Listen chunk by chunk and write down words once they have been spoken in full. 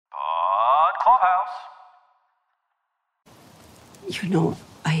Clubhouse. You know,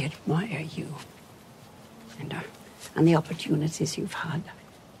 I admire you and the opportunities you've had.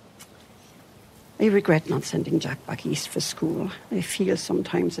 I regret not sending Jack back east for school. I feel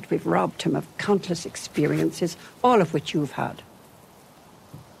sometimes that we've robbed him of countless experiences, all of which you've had.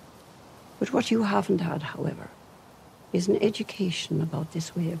 But what you haven't had, however, is an education about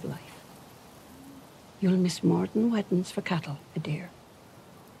this way of life. You'll miss more than weddings for cattle, my dear.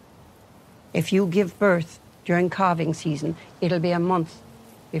 If you give birth during calving season, it'll be a month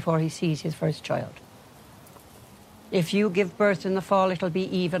before he sees his first child. If you give birth in the fall, it'll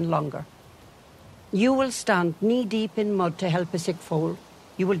be even longer. You will stand knee-deep in mud to help a sick foal.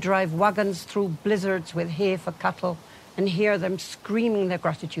 You will drive wagons through blizzards with hay for cattle and hear them screaming their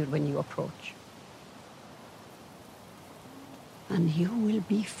gratitude when you approach. And you will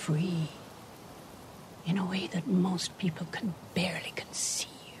be free in a way that most people can barely conceive.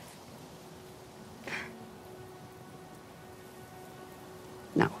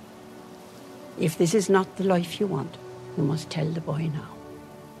 Now, if this is not the life you want, you must tell the boy now.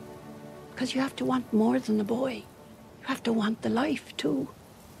 Because you have to want more than the boy. You have to want the life, too.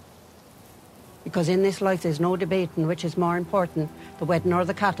 Because in this life, there's no debating which is more important, the wedding or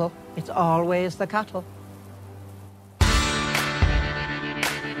the cattle. It's always the cattle.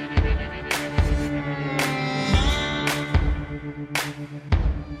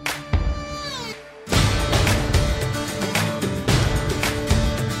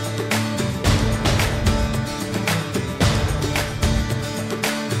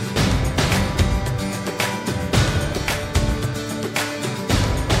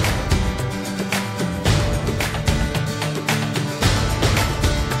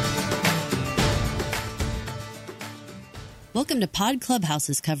 Welcome to Pod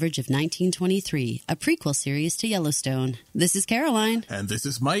Clubhouse's coverage of 1923, a prequel series to Yellowstone. This is Caroline. And this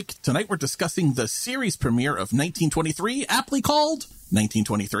is Mike. Tonight we're discussing the series premiere of 1923, aptly called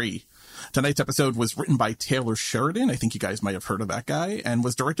 1923. Tonight's episode was written by Taylor Sheridan. I think you guys might have heard of that guy, and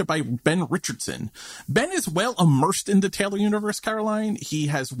was directed by Ben Richardson. Ben is well immersed in the Taylor universe, Caroline. He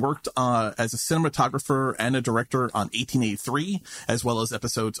has worked as a cinematographer and a director on 1883, as well as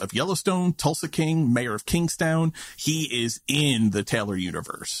episodes of Yellowstone, Tulsa King, Mayor of Kingstown. He is in the Taylor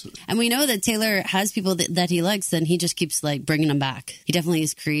universe. And we know that Taylor has people that he likes, and he just keeps bringing them back. He definitely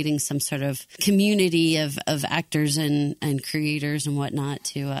is creating some sort of community of actors and creators and whatnot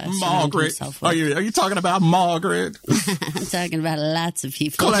to Margaret. Are you talking about Margaret? I'm talking about lots of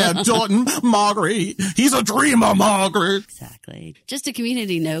people. Claire Jordan, Margaret. He's a dreamer, Margaret. Exactly. Just a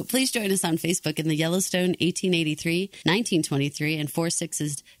community note, please join us on Facebook in the Yellowstone 1883, 1923, and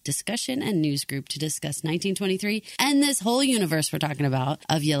 46's discussion and news group to discuss 1923 and this whole universe we're talking about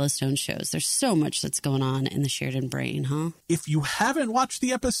of Yellowstone shows. There's so much that's going on in the Sheridan brain, huh? If you haven't watched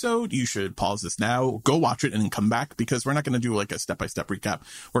the episode, you should pause this now, go watch it, and then come back, because we're not going to do a step-by-step recap.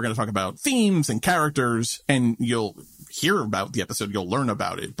 We're going to talk about themes and characters, and you'll hear about the episode, you'll learn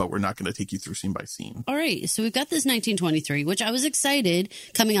about it, but we're not going to take you through scene by scene. All right, so we've got this 1923, which I was excited,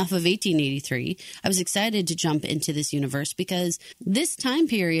 coming off of 1883, I was excited to jump into this universe because this time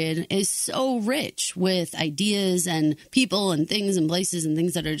period is so rich with ideas and people and things and places and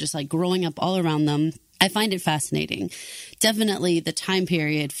things that are just growing up all around them. I find it fascinating. Definitely the time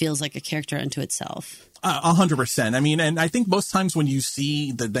period feels like a character unto itself. 100%. I mean, and I think most times when you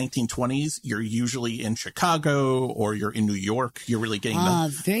see the 1920s, you're usually in Chicago or you're in New York. You're really getting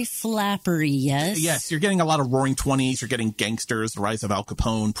very flappery, yes. Yes, you're getting a lot of roaring 20s. You're getting gangsters, the rise of Al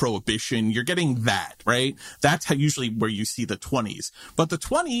Capone, Prohibition. You're getting that, right? That's usually where you see the 20s. But the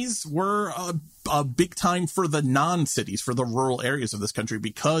 20s were a big time for the non-cities, for the rural areas of this country,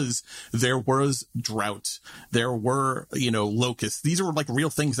 because there was drought. There were, locusts. These were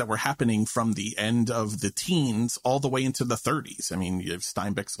real things that were happening from the end of the teens all the way into the 30s. I mean, you have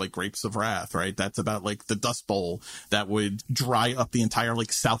Steinbeck's Grapes of Wrath, right? That's about the Dust Bowl that would dry up the entire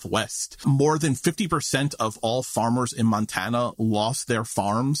Southwest. More than 50% of all farmers in Montana lost their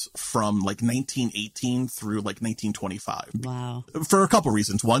farms from 1918 through 1925. Wow. For a couple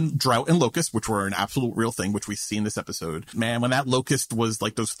reasons. One, drought and locusts, which were an absolute real thing, which we see in this episode. Man, when that locust was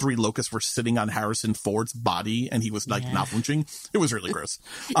those 3 locusts were sitting on Harrison Ford's body and he was not flinching, it was really gross.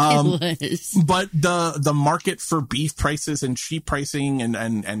 It was. But the market for beef prices and sheep pricing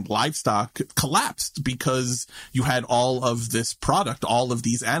and livestock collapsed because you had all of this product, all of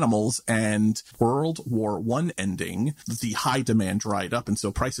these animals, and World War I ending, the high demand dried up, and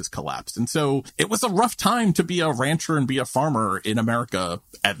so prices collapsed. And so it was a rough time to be a rancher and be a farmer in America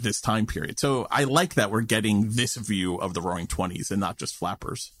at this time period. So I like that we're getting this view of the Roaring 20s and not just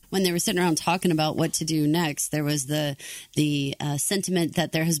flappers. when they were sitting around talking about what to do next, there was the sentiment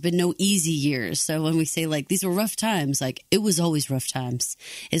that there has been no easy years. So when we say like these were rough times, like it was always rough times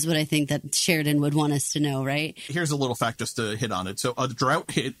is what I think that Sheridan would want us to know, right? Here's a little fact just to hit on it. So a drought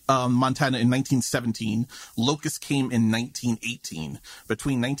hit Montana in 1917. Locusts came in 1918.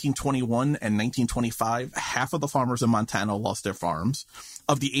 Between 1921 and 1925, half of the farmers in Montana lost their farms.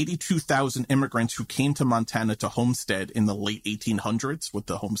 Of the 82,000 immigrants who came to Montana to homestead in the late 1800s with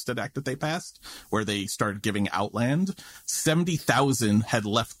the Homestead Act that they passed, where they started giving out land, 70,000 had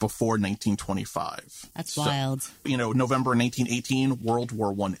left before 1925. That's wild. November 1918, World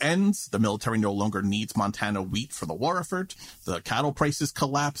War I ends. The military no longer needs Montana wheat for the war effort. The cattle prices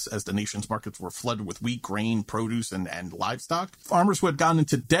collapse as the nation's markets were flooded with wheat, grain, produce, and livestock. Farmers who had gone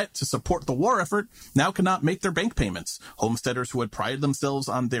into debt to support the war effort now cannot make their bank payments. Homesteaders who had prided themselves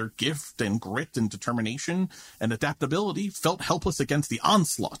on their gift and grit and determination and adaptability felt helpless against the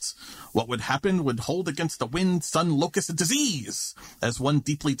onslaughts. What would happen would hold against the wind, sun, locust, and disease. As one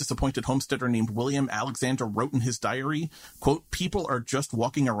deeply disappointed homesteader named William Alexander wrote in his diary, quote, "People are just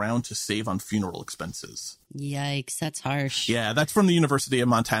walking around to save on funeral expenses." Yikes, that's harsh. Yeah, that's from the University of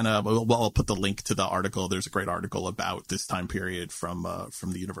Montana. Well, I'll put the link to the article. There's a great article about this time period from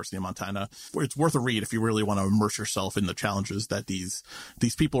the University of Montana. It's worth a read if you really want to immerse yourself in the challenges that these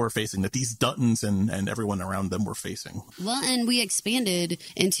people are facing, that these Duttons and everyone around them were facing. Well, and we expanded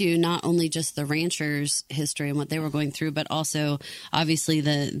into not only just the ranchers' history and what they were going through, but also obviously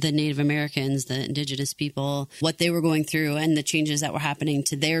the Native Americans, the indigenous people, what they were going through and the changes that were happening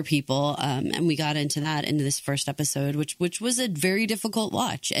to their people. And we got into that in this first episode, which was a very difficult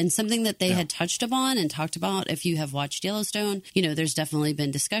watch and something that they had touched upon and talked about. If you have watched Yellowstone, there's definitely been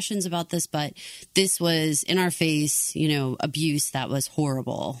discussions about this, but this was in our face, abuse that was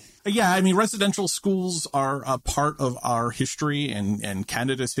horrible. Yeah, I mean, residential schools are a part of our history and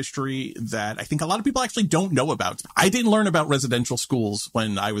Canada's history that I think a lot of people actually don't know about. I didn't learn about residential schools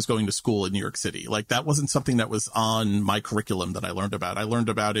when I was going to school in New York City. Like, that wasn't something that was on my curriculum that I learned about. I learned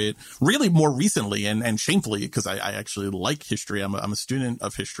about it really more recently and shamefully because I actually like history. I'm a student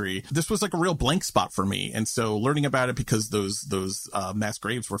of history. This was like a real blank spot for me. And so learning about it because those mass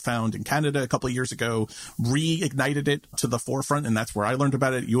graves were found in Canada a couple of years ago reignited it to the forefront. And that's where I learned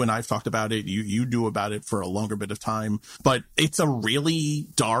about it. You and I've talked about it. You knew about it for a longer bit of time, but it's a really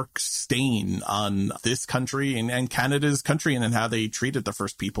dark stain on this country and Canada's country and how they treated the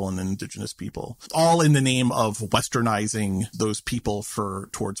first people and indigenous people, all in the name of westernizing those people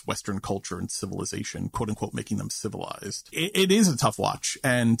towards Western culture and civilization, quote unquote, making them civilized. It is a tough watch.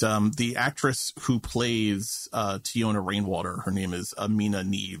 And the actress who plays Tiona Rainwater, her name is Amina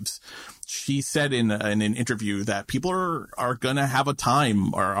Neves. She said in an interview that people are going to have a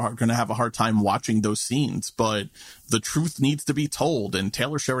time or are going to have a hard time watching those scenes, but the truth needs to be told. And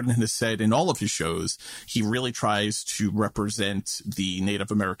Taylor Sheridan has said in all of his shows, he really tries to represent the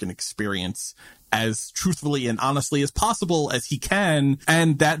Native American experience as truthfully and honestly as possible as he can.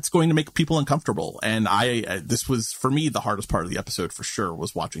 And that's going to make people uncomfortable. And this was, for me, the hardest part of the episode for sure,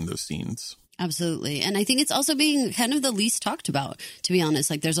 was watching those scenes. Absolutely. And I think it's also being kind of the least talked about, to be honest.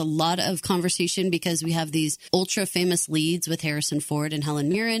 Like, there's a lot of conversation because we have these ultra famous leads with Harrison Ford and Helen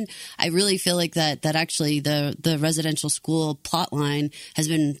Mirren. I really feel like that actually the residential school plot line has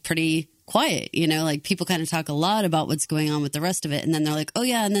been pretty quiet, like people kind of talk a lot about what's going on with the rest of it. And then they're like, oh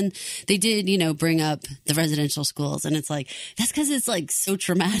yeah. And then they did, bring up the residential schools. And it's like, that's because it's like so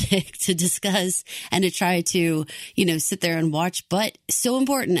traumatic to discuss and to try to, sit there and watch, but so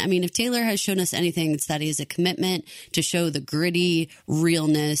important. I mean, if Taylor has shown us anything, it's that he has a commitment to show the gritty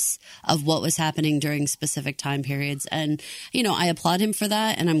realness of what was happening during specific time periods. And, I applaud him for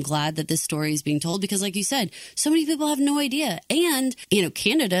that. And I'm glad that this story is being told because, like you said, so many people have no idea. And,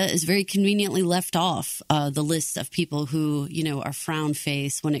 Canada is very conveniently left off the list of people who, are frown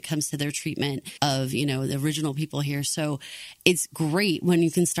face when it comes to their treatment of, the original people here. So it's great when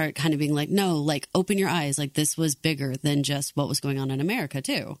you can start kind of being like, no, like open your eyes. Like this was bigger than just what was going on in America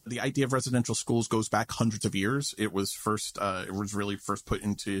too. The idea of residential schools goes back hundreds of years. It was really first put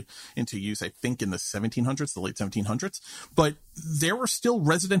into use, I think, in the 1700s, the late 1700s. But there were still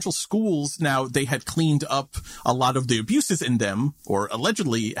residential schools. Now, they had cleaned up a lot of the abuses in them, or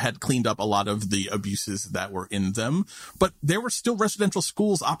allegedly had cleaned up a lot of the abuses that were in them. But there were still residential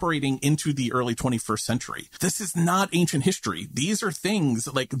schools operating into the early 21st century. This is not ancient history. These are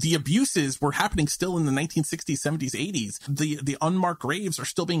things like the abuses were happening still in the 1960s, 70s, 80s. The unmarked graves are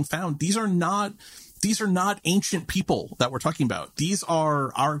still being found. These are not ancient people that we're talking about. These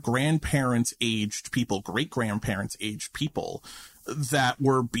are our grandparents aged people, great grandparents aged people that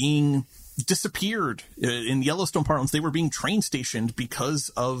were being disappeared. In Yellowstone parlance, they were being train stationed because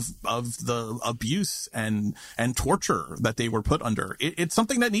of the abuse and torture that they were put under. It's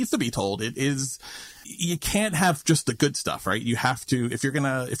something that needs to be told. It is, you can't have just the good stuff, right? You have to, if you're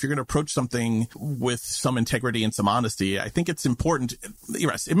gonna approach something with some integrity and some honesty, I think it's important.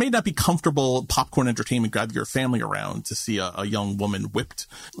 Yes, it may not be comfortable popcorn entertainment, gather your family around to see a young woman whipped,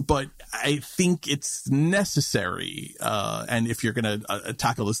 but I think it's necessary. And if you're gonna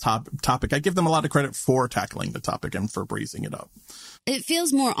tackle this topic, I give them a lot of credit for tackling the topic and for raising it up. It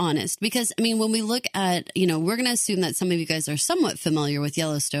feels more honest because, I mean, when we look at, we're going to assume that some of you guys are somewhat familiar with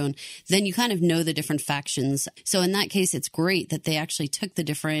Yellowstone, then you kind of know the different factions. So in that case, it's great that they actually took the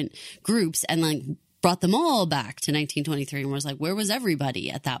different groups and like brought them all back to 1923 and was like, where was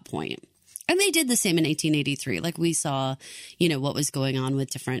everybody at that point? And they did the same in 1883. Like we saw, what was going on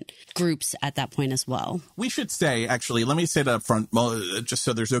with different groups at that point as well. We should say, actually, let me say that up front, just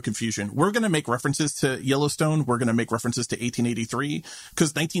so there's no confusion. We're going to make references to Yellowstone. We're going to make references to 1883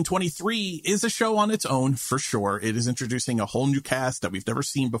 because 1923 is a show on its own for sure. It is introducing a whole new cast that we've never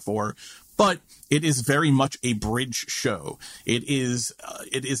seen before. But it is very much a bridge show. It is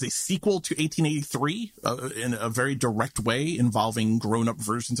a sequel to 1883 in a very direct way, involving grown-up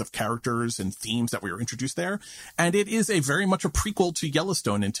versions of characters and themes that we were introduced there. And it is very much a prequel to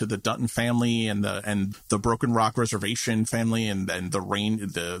Yellowstone, into the Dutton family and the Broken Rock Reservation family and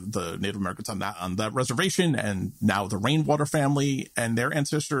the Native Americans on that reservation, and now the Rainwater family and their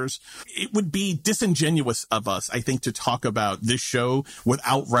ancestors. It would be disingenuous of us, I think, to talk about this show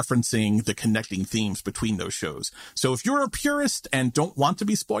without referencing the connecting themes between those shows. So if you're a purist and don't want to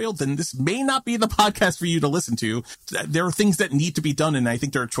be spoiled, then this may not be the podcast for you to listen to. There are things that need to be done, and I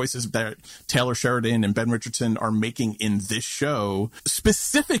think there are choices that Taylor Sheridan and Ben Richardson are making in this show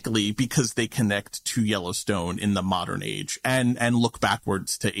specifically because they connect to Yellowstone in the modern age and look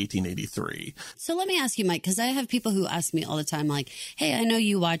backwards to 1883. So let me ask you, Mike, because I have people who ask me all the time, like, hey, I know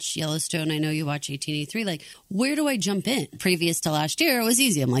you watch Yellowstone, I know you watch 1883, like, where do I jump in? Previous to last year, it was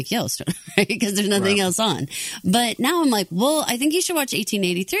easy. I'm like, Yellowstone. Right? Because there's nothing else on. But now I'm like, well, I think you should watch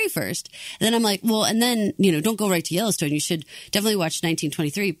 1883 first. And then I'm like, well, and then, don't go right to Yellowstone. You should definitely watch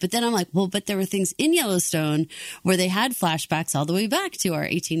 1923. But then I'm like, well, but there were things in Yellowstone where they had flashbacks all the way back to our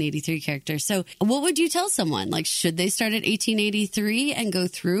 1883 character. So what would you tell someone? Like, should they start at 1883 and go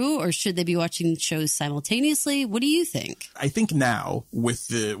through, or should they be watching shows simultaneously? What do you think? I think now with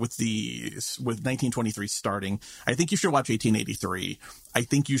 1923 starting, I think you should watch 1883. I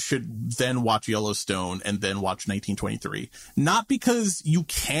think you should then watch Yellowstone and then watch 1923. Not because you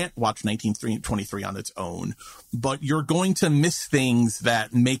can't watch 1923 on its own, but you're going to miss things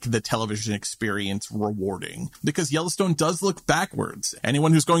that make the television experience rewarding. Because Yellowstone does look backwards.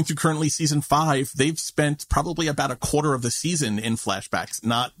 Anyone who's going through currently season 5, they've spent probably about a quarter of the season in flashbacks,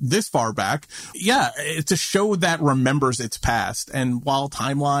 not this far back. Yeah, it's a show that remembers its past. And while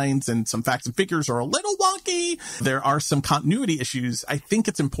timelines and some facts and figures are a little wonky, there are some continuity issues. I think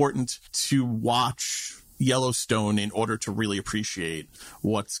it's important to watch Yellowstone in order to really appreciate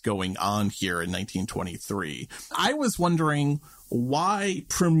what's going on here in 1923. I was wondering, why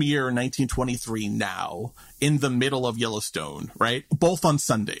premiere 1923 now in the middle of Yellowstone, right? Both on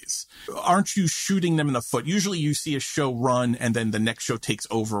Sundays. Aren't you shooting them in the foot? Usually you see a show run and then the next show takes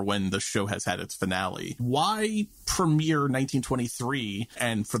over when the show has had its finale. Why premiere 1923?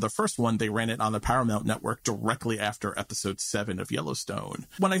 And for the first one, they ran it on the Paramount Network directly after episode 7 of Yellowstone.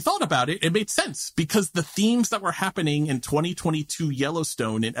 When I thought about it, it made sense because the themes that were happening in 2022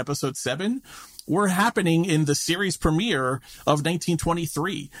 Yellowstone in episode 7 were happening in the series premiere of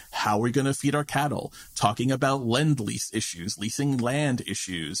 1923. How are we going to feed our cattle? Talking about lend-lease issues, leasing land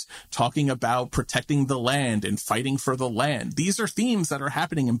issues, talking about protecting the land and fighting for the land. These are themes that are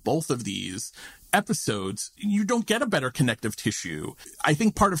happening in both of these episodes. You don't get a better connective tissue. I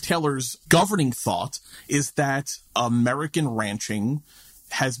think part of Taylor's governing thought is that American ranching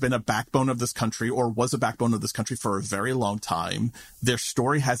has been a backbone of this country, or was a backbone of this country for a very long time. Their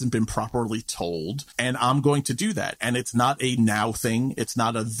story hasn't been properly told, and I'm going to do that. And it's not a now thing. It's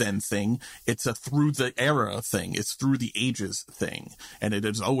not a then thing. It's a through the era thing. It's through the ages thing. And it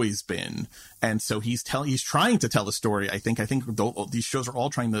has always been. And so he's trying to tell a story. I think these shows are all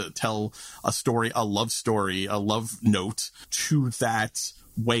trying to tell a story, a love story, a love note to that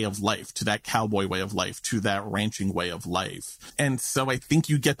way of life, to that cowboy way of life, to that ranching way of life. And so I think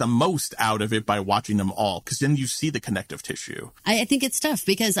you get the most out of it by watching them all, because then you see the connective tissue. I think it's tough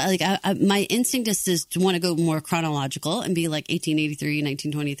because my instinct is to want to go more chronological and be like 1883,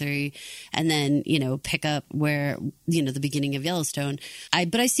 1923, and then, pick up where, the beginning of Yellowstone.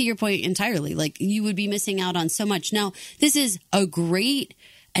 But I see your point entirely. Like, you would be missing out on so much. Now, this is a great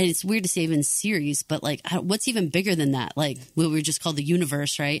And it's weird to say even series, but like, what's even bigger than that? Like, what we just called the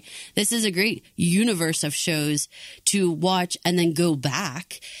universe, right? This is a great universe of shows to watch and then go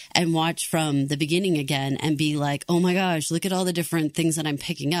back and watch from the beginning again and be like, oh my gosh, look at all the different things that I'm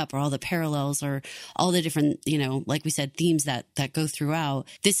picking up, or all the parallels, or all the different, like we said, themes that go throughout.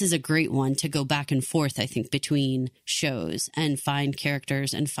 This is a great one to go back and forth, I think, between shows and find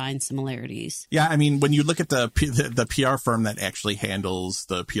characters and find similarities. Yeah, I mean, when you look at the PR firm that actually handles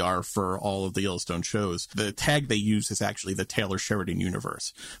the PR for all of the Yellowstone shows, the tag they use is actually the Taylor Sheridan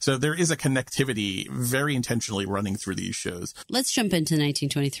universe. So there is a connectivity very intentionally running through these shows. Let's jump into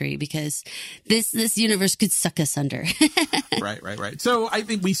 1923 because this universe could suck us under. Right. So I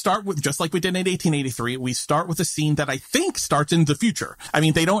think we start with, just like we did in 1883, we start with a scene that I think starts in the future. I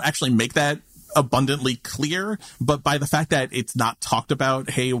mean, they don't actually make that abundantly clear, but by the fact that it's not talked about,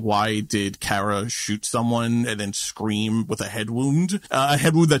 hey, why did Kara shoot someone and then scream with a head wound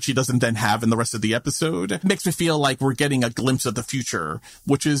that she doesn't then have in the rest of the episode, it makes me feel like we're getting a glimpse of the future,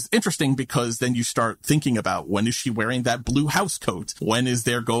 which is interesting because then you start thinking about, when is she wearing that blue house coat? When is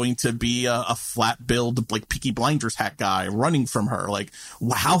there going to be a flat-billed, like, Peaky Blinders hat guy running from her? Like,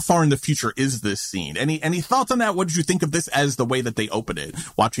 how far in the future is this scene? Any thoughts on that? What did you think of this as the way that they open it,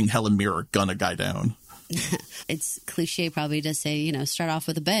 watching Helen Mirren gun a guy down? It's cliche probably to say, start off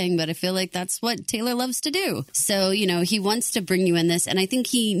with a bang, but I feel like that's what Taylor loves to do. So, he wants to bring you in this, and I think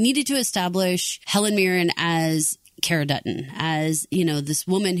he needed to establish Helen Mirren as Cara Dutton, as, this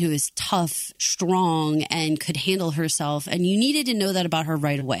woman who is tough, strong, and could handle herself. And you needed to know that about her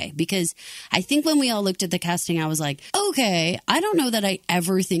right away, because I think when we all looked at the casting, I was like, okay, I don't know that I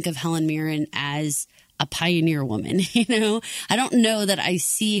ever think of Helen Mirren as a pioneer woman. I don't know that I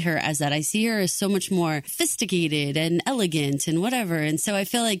see her as that. I see her as so much more sophisticated and elegant and whatever. And so I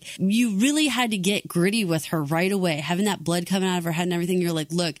feel like you really had to get gritty with her right away, having that blood coming out of her head and everything. You're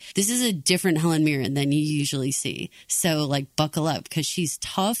like, look, this is a different Helen Mirren than you usually see. So like, buckle up, because she's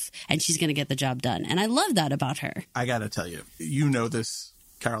tough and she's going to get the job done. And I love that about her. I got to tell you, this,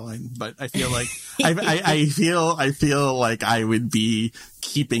 Caroline, but I feel like I feel like I would be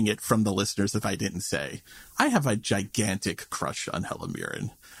keeping it from the listeners if I didn't say I have a gigantic crush on Helen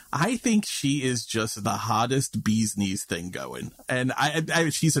Mirren. I think she is just the hottest bee's knees thing going. And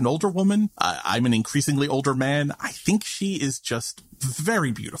she's an older woman. I'm an increasingly older man. I think she is just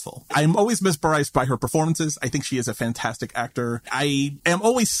very beautiful. I'm always mesmerized by her performances. I think she is a fantastic actor. I am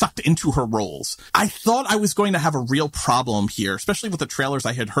always sucked into her roles. I thought I was going to have a real problem here, especially with the trailers.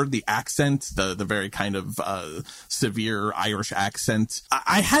 I had heard the accent, the very kind of severe Irish accent.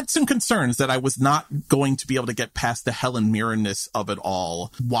 I had some concerns that I was not going to be able to get past the Helen Mirren-ness of it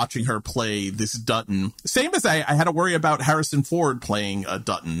all, watching her play this Dutton. Same as I had to worry about Harrison Ford playing a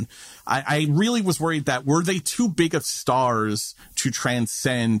Dutton. I really was worried that, were they too big of stars to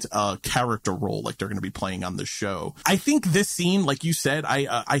transcend a character role like they're going to be playing on the show? I think this scene, like you said,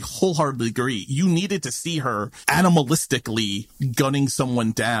 I wholeheartedly agree. You needed to see her animalistically gunning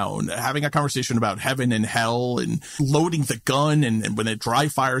someone down, having a conversation about heaven and hell, and loading the gun, and when it dry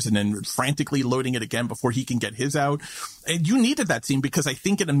fires, and then frantically loading it again before he can get his out. And you needed that scene because I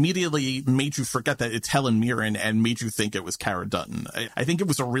think it immediately made you forget that it's Helen Mirren and made you think it was Cara Dutton. I think it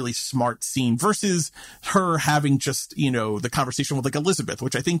was a really smart scene versus her having just, the conversation with like Elizabeth,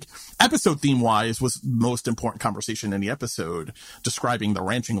 which I think episode theme wise was the most important conversation in the episode, describing the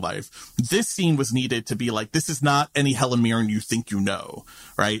ranching life. This scene was needed to be like, this is not any Helen Mirren you think you know,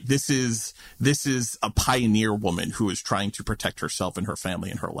 right? This is a pioneer woman who is trying to protect herself and her family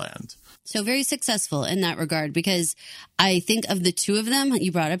and her land. So very successful in that regard, because I think of the two of them,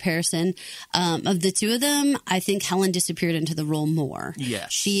 you brought up Harrison, of the two of them, I think Helen disappeared into the role more.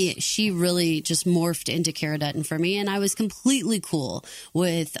 Yes. She really just morphed into Cara Dutton for me, and I was completely cool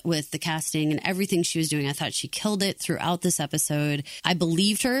with the casting and everything she was doing. I thought she killed it throughout this episode. I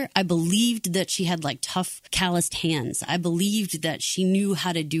believed her. I believed that she had like tough, calloused hands. I believed that she knew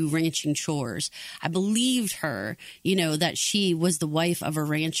how to do ranching chores. I believed her, that she was the wife of a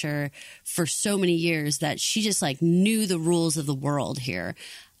rancher for so many years, that she just like knew the rules of the world here.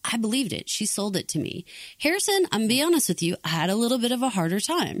 I believed it. She sold it to me. Harrison, I'm gonna be honest with you, I had a little bit of a harder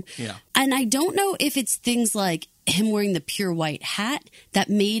time. Yeah. And I don't know if it's things like him wearing the pure white hat that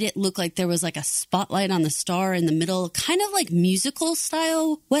made it look like there was like a spotlight on the star in the middle, kind of like musical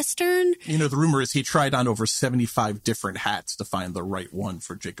style Western. The rumor is he tried on over 75 different hats to find the right one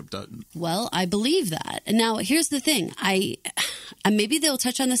for Jacob Dutton. Well, I believe that. And now here's the thing. Maybe they'll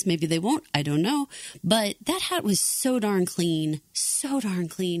touch on this, maybe they won't. I don't know. But that hat was so darn clean.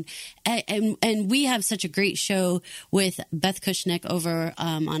 And we have such a great show with Beth Kushnick over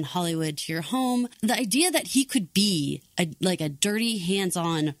on Hollywood to Your Home. The idea that he could be a dirty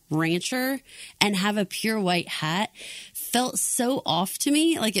hands-on rancher and have a pure white hat felt so off to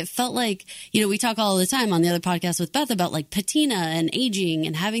me. Like, it felt like, we talk all the time on the other podcast with Beth about like patina and aging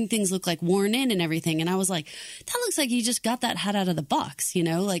and having things look like worn in and everything. And I was like, that looks like you just got that hat out of the box,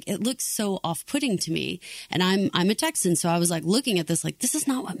 like it looks so off-putting to me. And I'm a Texan. So I was like looking at this, like, this is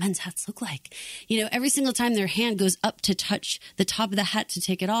not what men's hats look like. Every single time their hand goes up to touch the top of the hat to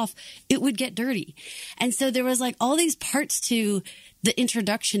take it off, it would get dirty. And so there was like all these parts to the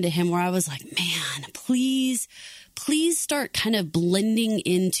introduction to him where I was like, man, please start kind of blending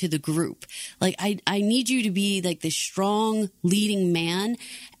into the group. Like, I need you to be like this strong leading man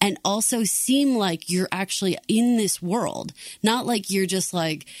and also seem like you're actually in this world, not like you're just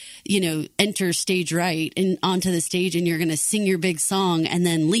like, enter stage right and onto the stage and you're going to sing your big song and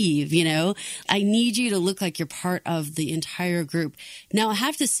then leave, I need you to look like you're part of the entire group. Now, I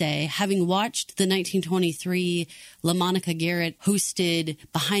have to say, having watched the 1923 LaMonica Garrett hosted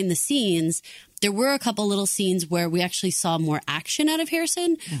Behind the Scenes, there were a couple little scenes where we actually saw more action out of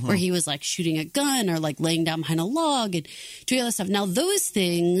Harrison, where he was like shooting a gun or like laying down behind a log and doing other stuff. Now, those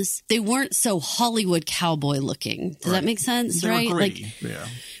things, they weren't so Hollywood cowboy looking. Does that make sense? They Right? were gritty. Like, yeah.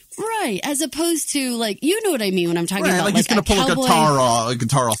 Right, as opposed to like, you know what I mean when I'm talking about like he's going to pull cowboy... a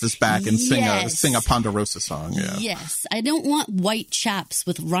guitar off his back and sing a Ponderosa song. Yeah. Yes, I don't want white chaps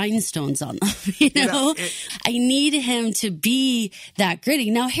with rhinestones on them. I need him to be that gritty.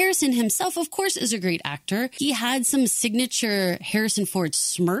 Now, Harrison himself, of course, is a great actor. He had some signature Harrison Ford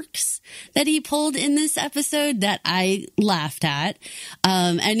smirks that he pulled in this episode that I laughed at.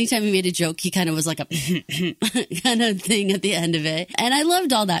 Anytime he made a joke, he kind of was like a kind of thing at the end of it, and I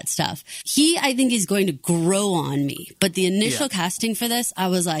loved all that stuff. I think is going to grow on me. But the initial casting for this, I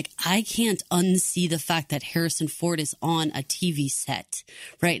was like, I can't unsee the fact that Harrison Ford is on a TV set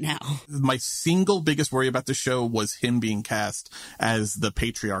right now. My single biggest worry about the show was him being cast as the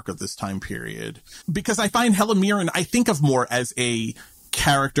patriarch of this time period. Because I find Helen Mirren, I think of more as a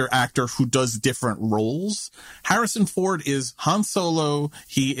character actor who does different roles. Harrison Ford is Han Solo,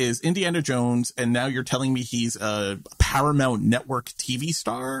 he is Indiana Jones, and now you're telling me he's a Paramount Network TV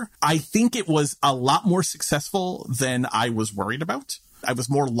star. I think it was a lot more successful than I was worried about. I was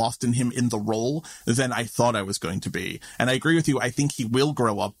more lost in him in the role than I thought I was going to be. And I agree with you. I think he will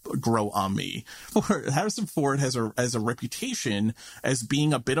grow on me. Harrison Ford has a reputation as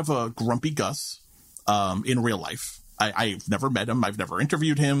being a bit of a grumpy Gus in real life. I've never met him. I've never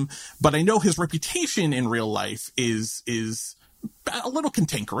interviewed him, but I know his reputation in real life is a little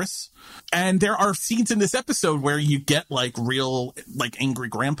cantankerous. And there are scenes in this episode where you get like real, like angry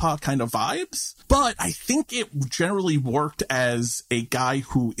grandpa kind of vibes. But I think it generally worked as a guy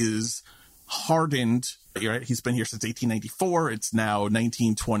who is hardened. Right? He's been here since 1894. It's now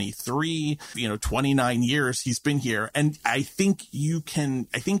 1923, 29 years he's been here. And I think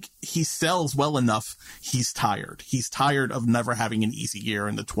he sells well enough. He's tired. He's tired of never having an easy year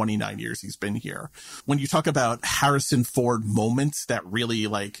in the 29 years he's been here. When you talk about Harrison Ford moments that really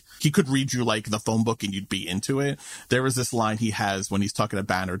like, he could read you like the phone book and you'd be into it. There was this line he has when he's talking to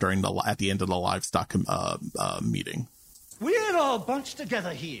Banner at the end of the livestock meeting. We're all bunched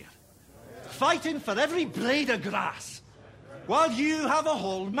together here, fighting for every blade of grass, while you have a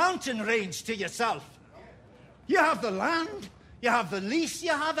whole mountain range to yourself. You have the land, you have the lease,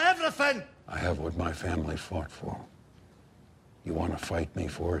 you have everything. I have what my family fought for. You want to fight me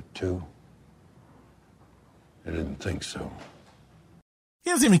for it, too? I didn't think so. He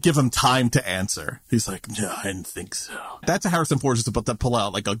doesn't even give him time to answer. He's like, no, I didn't think so. That's a Harrison Ford just about to pull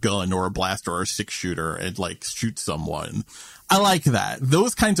out like a gun or a blaster or a 6-shooter and like shoot someone. I like that.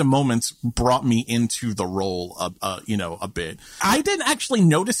 Those kinds of moments brought me into the role a bit. I didn't actually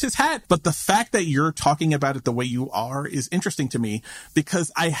notice his hat, but the fact that you're talking about it the way you are is interesting to me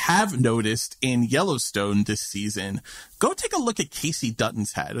because I have noticed in Yellowstone this season, go take a look at Casey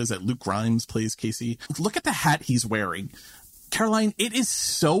Dutton's hat. Is it Luke Grimes plays Casey? Look at the hat he's wearing. Caroline, it is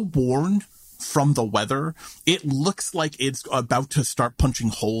so worn from the weather. It looks like it's about to start punching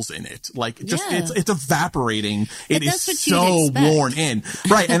holes in it. Like just it's evaporating. It is so worn in.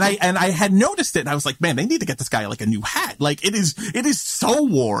 Right. And I had noticed it and I was like, man, they need to get this guy like a new hat. Like it is so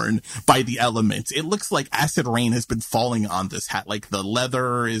worn by the elements. It looks like acid rain has been falling on this hat. Like the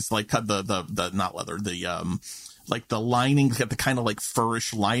leather is like the not leather, like the lining, the kind of like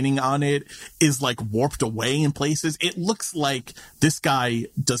furish lining on it is like warped away in places. It looks like this guy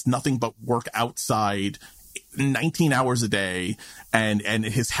does nothing but work outside 19 hours a day, and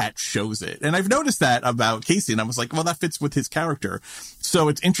his hat shows it. And I've noticed that about Casey, and I was like, well, that fits with his character. So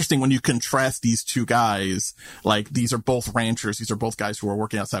it's interesting when you contrast these two guys, like these are both ranchers. These are both guys who are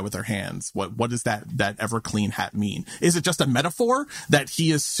working outside with their hands. What does that ever clean hat mean? Is it just a metaphor that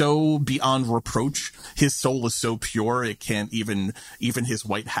he is so beyond reproach? His soul is so pure, it can't even his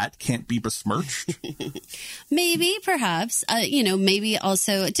white hat can't be besmirched? Maybe, perhaps, maybe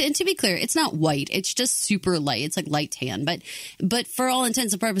also to be clear, it's not white. It's just super light. It's like light tan, but for all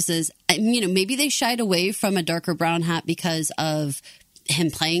intents and purposes, maybe they shied away from a darker brown hat because of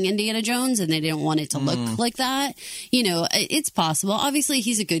him playing Indiana Jones and they didn't want it to look like that. It's possible. Obviously,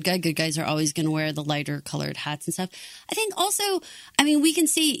 he's a good guy. Good guys are always going to wear the lighter colored hats and stuff. I think also, we can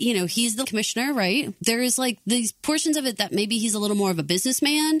see, he's the commissioner, right? There is like these portions of it that maybe he's a little more of a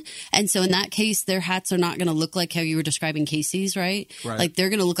businessman. And so in that case, their hats are not going to look like how you were describing Casey's, right? Like they're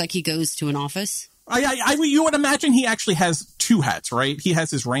going to look like he goes to an office. You would imagine he actually has two hats, right? He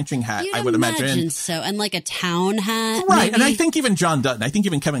has his ranching hat, I would imagine. So, and like a town hat. Right, maybe? And I think even John Dutton, I think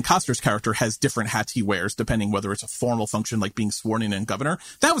even Kevin Costner's character has different hats he wears, depending whether it's a formal function like being sworn in and governor.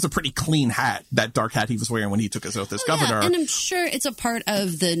 That was a pretty clean hat, that dark hat he was wearing when he took his oath as governor. And I'm sure it's a part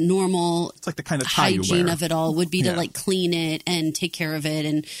of the normal it's like the kind of tie you hygiene wear. Of it all would be to like clean it and take care of it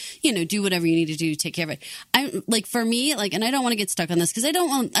and, do whatever you need to do to take care of it. I like for me, like, and I don't want to get stuck on this because I don't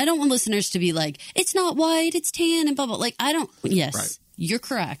want listeners to be like, it's not white, it's tan and blah, blah. Like, yes. Right. You're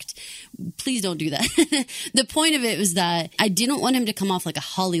correct. Please don't do that. The point of it was that I didn't want him to come off like a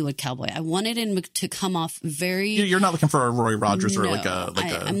Hollywood cowboy. I wanted him to come off very... You're not looking for a Roy Rogers or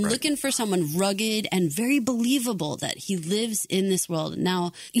I'm looking for someone rugged and very believable that he lives in this world.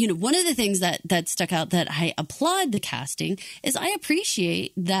 Now, one of the things that stuck out that I applaud the casting is I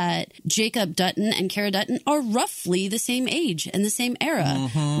appreciate that Jacob Dutton and Cara Dutton are roughly the same age and the same era,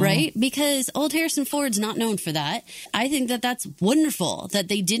 right? Because old Harrison Ford's not known for that. I think that that's wonderful that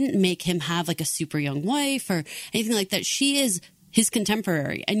they didn't make him have like a super young wife or anything like that. She is his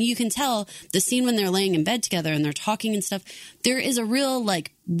contemporary. And you can tell the scene when they're laying in bed together and they're talking and stuff, there is a real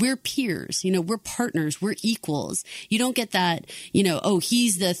like, we're peers, we're partners, we're equals. You don't get that,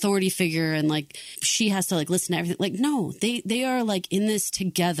 he's the authority figure and like she has to like listen to everything. Like, no, they are like in this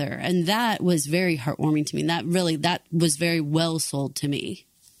together. And that was very heartwarming to me. That was very well sold to me.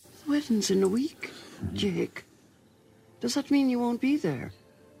 The wedding's in a week, Jake. Does that mean you won't be there?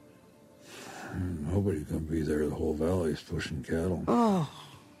 Nobody can be there. The whole valley's pushing cattle. Oh.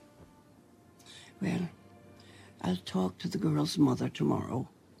 Well, I'll talk to the girl's mother tomorrow.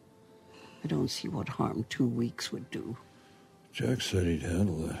 I don't see what harm 2 weeks would do. Jack said he'd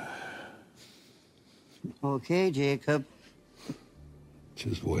handle it. Okay, Jacob. It's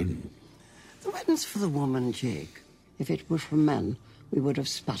his wedding. The wedding's for the woman, Jake. If it were for men, we would have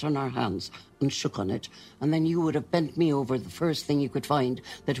spat on our hands and shook on it, and then you would have bent me over the first thing you could find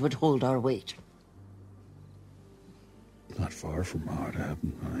that would hold our weight. Not far from how it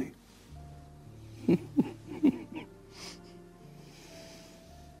happened, honey.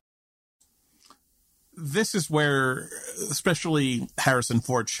 This is where, especially Harrison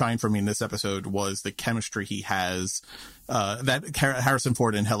Ford shined for me in this episode, was the chemistry he has, that Harrison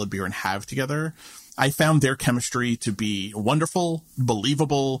Ford and Helen Mirren have together. I found their chemistry to be wonderful,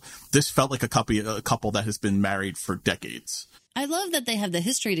 believable. This felt like a couple that has been married for decades. I love that they have the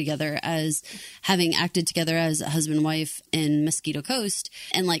history together as having acted together as a husband and wife in Mosquito Coast.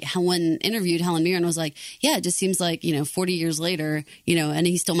 And like how when interviewed, Helen Mirren was like, yeah, it just seems like, 40 years later, and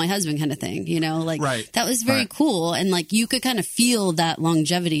he's still my husband kind of thing, right. That was very cool. And like you could kind of feel that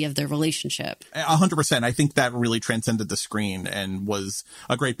longevity of their relationship. 100%. I think that really transcended the screen and was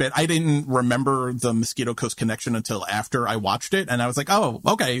a great bit. I didn't remember the Mosquito Coast connection until after I watched it. And I was like, oh,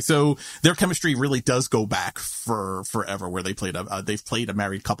 okay. So their chemistry really does go back for forever, where they've played a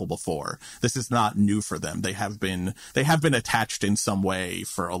married couple before. This is not new for them. They have been attached in some way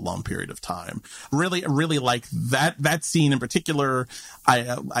for a long period of time. Really like that scene in particular.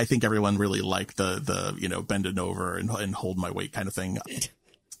 I think everyone really liked the bending over and hold my weight kind of thing.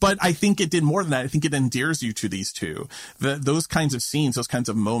 But I think it did more than that. I think it endears you to these two. Those kinds of scenes, those kinds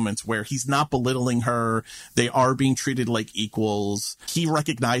of moments where he's not belittling her. They are being treated like equals. He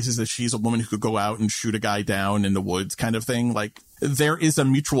recognizes that she's a woman who could go out and shoot a guy down in the woods kind of thing. Like, there is a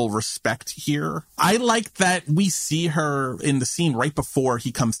mutual respect here. I like that we see her in the scene right before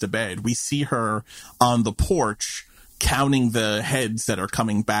he comes to bed. We see her on the porch counting the heads that are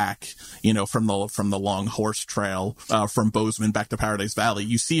coming back, from the long horse trail, from Bozeman back to Paradise Valley.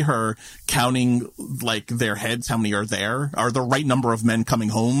 You see her counting like their heads, how many are there, are the right number of men coming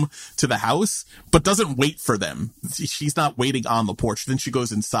home to the house, but doesn't wait for them. She's not waiting on the porch. Then she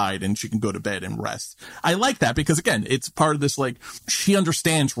goes inside and she can go to bed and rest. I like that because, again, it's part of this, like, she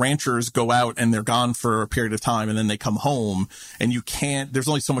understands ranchers go out and they're gone for a period of time and then they come home, and there's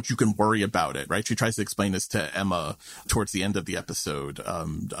only so much you can worry about it, right? She tries to explain this to Emma towards the end of the episode.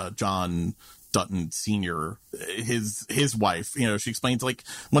 John Dutton Sr., his wife, she explains, like,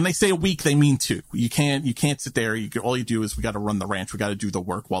 when they say a week, they mean 2. You can't sit there. All you do is, we got to run the ranch. We got to do the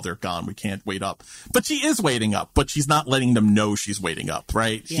work while they're gone. We can't wait up. But she is waiting up, but she's not letting them know she's waiting up,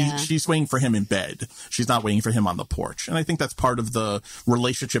 right? Yeah. She's waiting for him in bed. She's not waiting for him on the porch. And I think that's part of the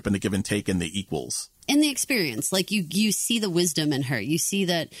relationship and the give and take and the equals. In the experience, like you see the wisdom in her. You see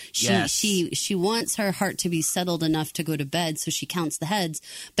that she wants her heart to be settled enough to go to bed, so she counts the heads.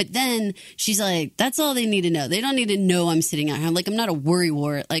 But then she's like, that's all they need to know. They don't need to know I'm sitting out here. Like, I'm not a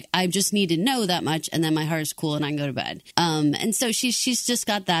worrywart. Like, I just need to know that much, and then my heart is cool and I can go to bed. And so she's just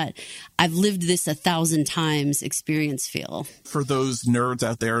got that I've lived this 1,000 times experience feel. For those nerds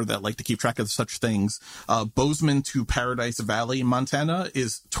out there that like to keep track of such things, Bozeman to Paradise Valley, Montana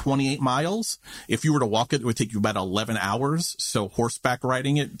is 28 miles. If you were to walk it would take you about 11 hours. So horseback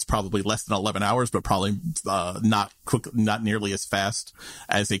riding it's probably less than 11 hours, but probably not not nearly as fast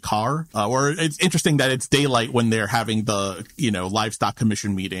as a car. Or it's interesting that it's daylight when they're having the, livestock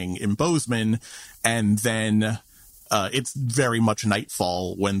commission meeting in Bozeman, and then it's very much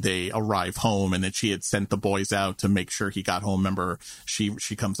nightfall when they arrive home, and then she had sent the boys out to make sure he got home. Remember,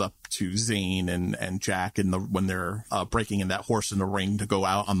 she comes up to Zane and Jack when they're breaking in that horse in the ring to go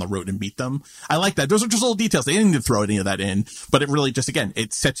out on the road and meet them. I like that. Those are just little details. They didn't need to throw any of that in, but it really just, again,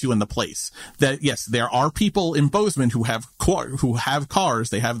 it sets you in the place that, yes, there are people in Bozeman who have cars.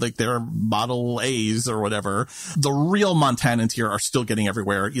 They have like their Model A's or whatever. The real Montanans here are still getting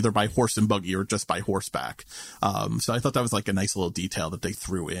everywhere, either by horse and buggy or just by horseback. So I thought that was like a nice little detail that they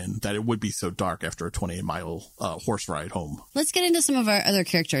threw in, that it would be so dark after a 28-mile horse ride home. Let's get into some of our other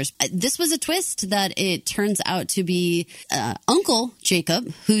characters. This was a twist that it turns out to be Uncle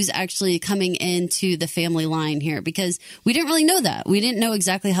Jacob, who's actually coming into the family line here, because we didn't really know that. We didn't know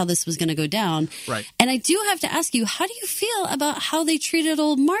exactly how this was going to go down. Right. And I do have to ask you, how do you feel about how they treated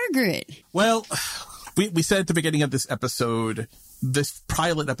old Margaret? Well, we said at the beginning of this episode, this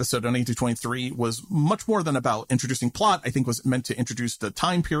pilot episode on 1823 was much more than about introducing plot. I think was meant to introduce the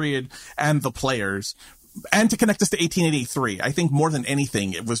time period and the players, and to connect us to 1883. I think more than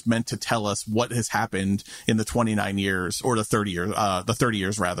anything, it was meant to tell us what has happened in the 29 years, or the 30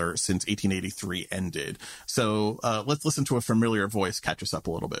 years rather, since 1883 ended. So let's listen to a familiar voice catch us up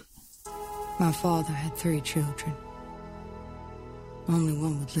a little bit. My father had 3 children. Only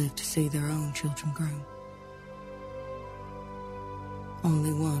one would live to see their own children grown.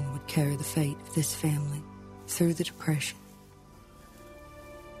 Only one would carry the fate of this family through the Depression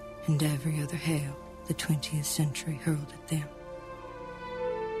and every other hail the 20th century hurled at them.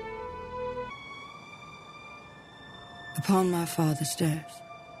 Upon my father's death,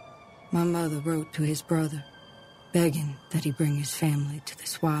 my mother wrote to his brother, begging that he bring his family to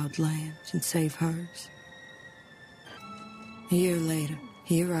this wild land and save hers. A year later,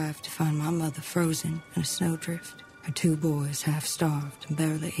 he arrived to find my mother frozen in a snowdrift, her 2 boys half starved and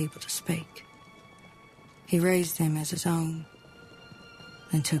barely able to speak. He raised them as his own,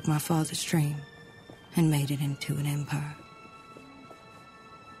 then took my father's dream and made it into an empire.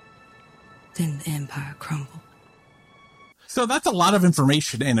 Then the empire crumbled. So that's a lot of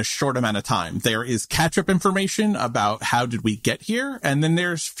information in a short amount of time. There is catch-up information about how did we get here, and then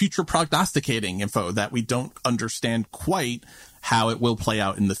there's future prognosticating info that we don't understand quite how it will play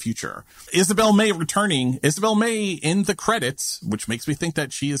out in the future. Isabel May returning. Isabel May in the credits, which makes me think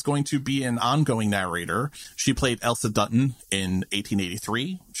that she is going to be an ongoing narrator. She played Elsa Dutton in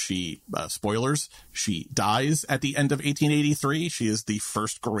 1883. She, spoilers, she dies at the end of 1883. She is the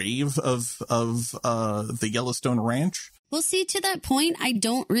first grave of the Yellowstone Ranch. Well, see, to that point, I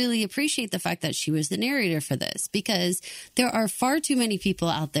don't really appreciate the fact that she was the narrator for this, because there are far too many people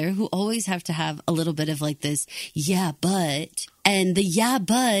out there who always have to have a little bit of like this, yeah, but And the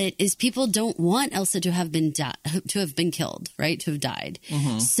but is people don't want Elsa to have been killed, right? To have died.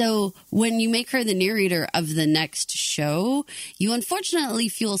 Mm-hmm. So when you make her the narrator of the next show, you unfortunately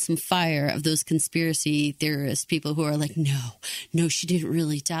fuel some fire of those conspiracy theorist people who are like, no, she didn't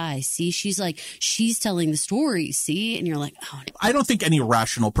really die. See, she's telling the story. See? And you're like, oh, no. I don't think any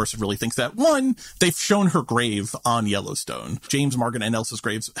rational person really thinks that. One, they've shown her grave on Yellowstone. James, Margaret, and Elsa's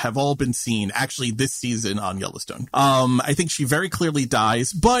graves have all been seen actually this season on Yellowstone. I think she very clearly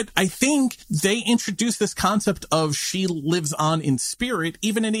dies, but I think they introduced this concept of she lives on in spirit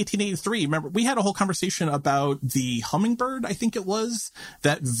even in 1883. Remember, we had a whole conversation about the hummingbird, I think it was,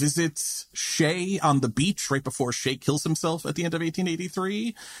 that visits Shay on the beach right before Shay kills himself at the end of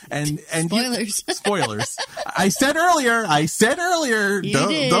 1883. And spoilers. Spoilers. I said earlier,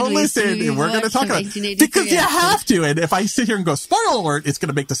 don't listen. We're going to talk about it because you have to. And if I sit here and go spoiler alert, it's going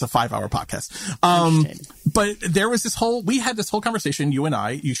to make this a 5-hour podcast. But there was we had this whole conversation, you and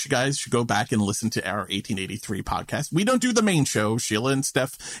I. You guys should go back and listen to our 1883 podcast. We don't do the main show. Sheila and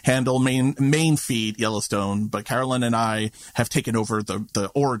Steph handle main feed Yellowstone, but Carolyn and I have taken over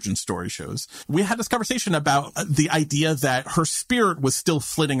the origin story shows. We had this conversation about the idea that her spirit was still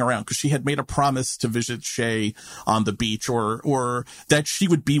flitting around because she had made a promise to visit Shay on the beach, or that she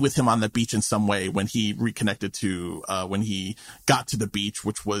would be with him on the beach in some way when he reconnected to when he got to the beach,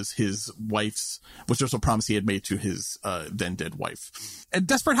 which was his wife's, which was a promise he had made to his then dead wife. And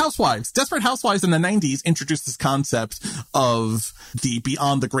Desperate Housewives in the 90s introduced this concept of the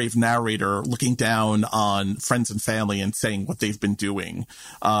beyond the grave narrator looking down on friends and family and saying what they've been doing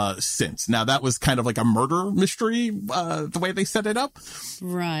since. Now that was kind of like a murder mystery, the way they set it up.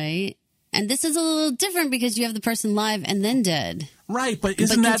 Right. And this is a little different because you have the person live and then dead. Right, but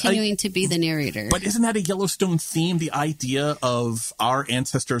isn't that continuing to be the narrator? But isn't that a Yellowstone theme? The idea of our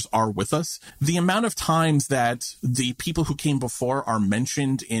ancestors are with us. The amount of times that the people who came before are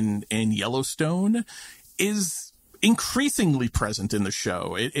mentioned in Yellowstone is increasingly present in the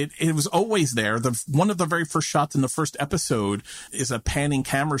show. It was always there. One of the very first shots in the first episode is a panning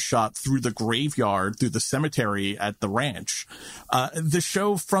camera shot through the graveyard, through the cemetery at the ranch. The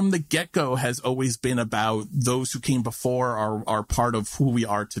show from the get-go has always been about those who came before are part of who we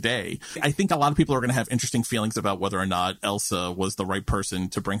are today. I think a lot of people are going to have interesting feelings about whether or not Elsa was the right person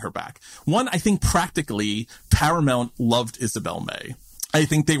to bring her back. One, I think practically Paramount loved Isabel May. I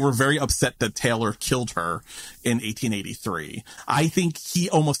think they were very upset that Taylor killed her in 1883. I think he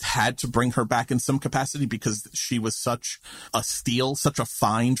almost had to bring her back in some capacity because she was such a steal, such a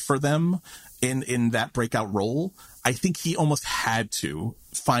find for them in that breakout role. I think he almost had to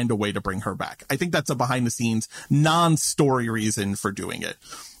find a way to bring her back. I think that's a behind the scenes, non-story reason for doing it.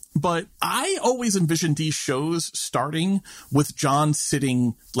 But I always envisioned these shows starting with John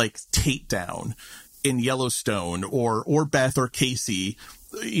sitting like Tate down in Yellowstone, or Beth or Casey,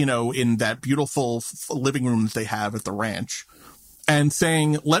 in that beautiful living room that they have at the ranch, and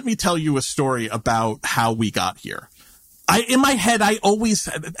saying, let me tell you a story about how we got here. In my head,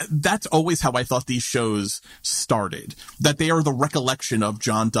 that's always how I thought these shows started, that they are the recollection of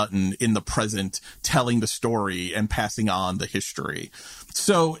John Dutton in the present, telling the story and passing on the history.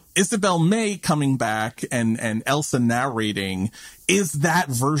 So Isabel May coming back and Elsa narrating is that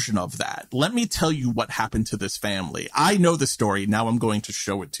version of that. Let me tell you what happened to this family. I know the story. Now I'm going to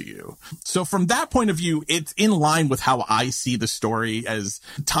show it to you. So from that point of view, it's in line with how I see the story, as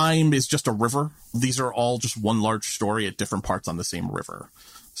time is just a river. These are all just one large story at different parts on the same river.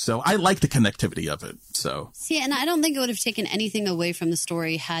 So I like the connectivity of it. So see, and I don't think it would have taken anything away from the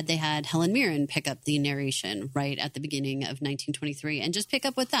story had they had Helen Mirren pick up the narration right at the beginning of 1923 and just pick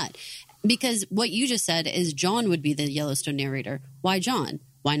up with that. Because what you just said is John would be the Yellowstone narrator. Why John?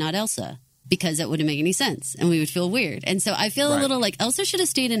 Why not Elsa? Because it wouldn't make any sense and we would feel weird. And so I feel a little like Elsa should have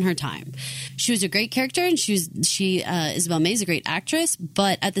stayed in her time. She was a great character and Isabel May is a great actress,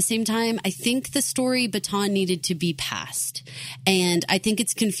 but at the same time, I think the story baton needed to be passed. And I think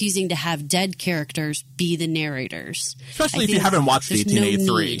it's confusing to have dead characters be the narrators. Especially if you haven't watched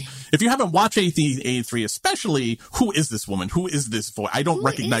 1883. If you haven't watched 1883, especially, who is this woman? Who is this voice? I don't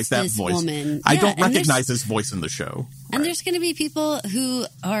recognize that voice. Woman? I don't recognize this voice in the show. And there's going to be people who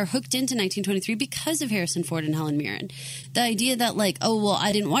are hooked into 1923 because of Harrison Ford and Helen Mirren. The idea that like, oh, well,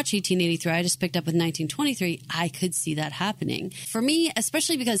 I didn't watch 1883. I just picked up with 1923. I could see that happening. For me,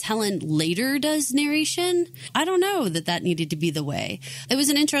 especially because Helen later does narration, I don't know that needed to be the way. It was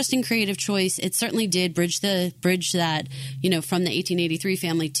an interesting creative choice. It certainly did bridge that, from the 1883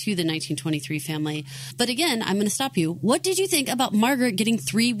 family to the 1923 family. But again, I'm going to stop you. What did you think about Margaret getting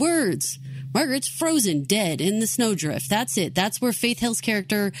 3 words? Margaret's frozen, dead in the snowdrift. That's it. That's where Faith Hill's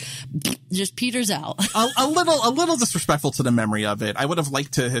character just peters out. a little disrespectful to the memory of it. I would have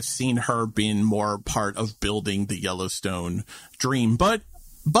liked to have seen her being more part of building the Yellowstone dream, but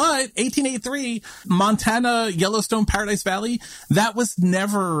 1883, Montana, Yellowstone, Paradise Valley, that was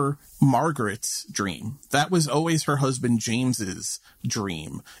never Margaret's dream. That was always her husband James's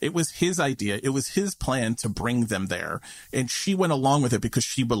dream. It was his idea. It was his plan to bring them there. And she went along with it because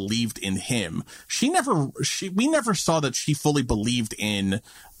she believed in him. We never saw that she fully believed in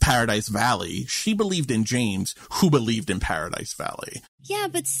Paradise Valley. She believed in James, who believed in Paradise Valley. Yeah,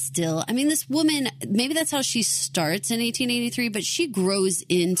 but still, I mean, this woman, maybe that's how she starts in 1883, but she grows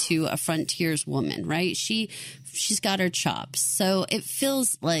into a frontierswoman, woman, right? She's got her chops. So it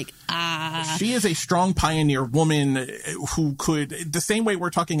feels like, she is a strong pioneer woman who could, the same way we're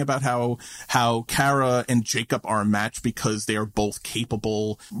talking about how Kara and Jacob are a match because they are both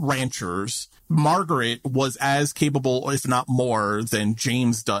capable ranchers. Margaret was as capable, if not more, than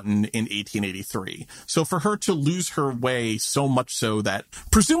James Dutton in 1883. So for her to lose her way so much so that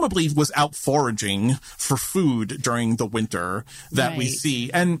presumably was out foraging for food during the winter that we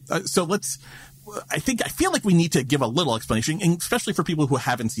see. And so I feel like we need to give a little explanation, especially for people who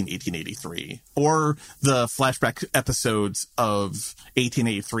haven't seen 1883 or the flashback episodes of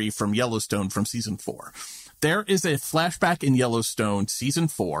 1883 from Yellowstone from season 4. There is a flashback in Yellowstone season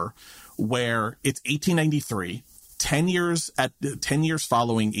 4 where it's 1893, 10 years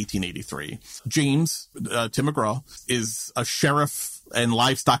following 1883. James, Tim McGraw, is a sheriff and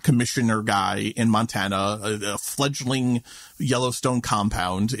livestock commissioner guy in Montana, a fledgling Yellowstone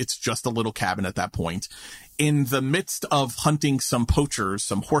compound. It's just a little cabin at that point. In the midst of hunting some poachers,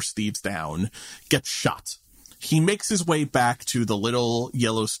 some horse thieves down, gets shot. He makes his way back to the little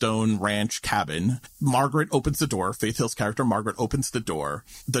Yellowstone ranch cabin. Margaret opens the door. Faith Hill's character, Margaret, opens the door.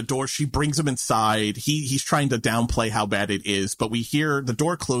 She brings him inside. He's trying to downplay how bad it is, but we hear the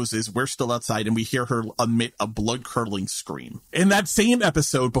door closes. We're still outside, and we hear her emit a blood-curdling scream. In that same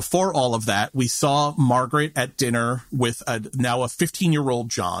episode, before all of that, we saw Margaret at dinner with now a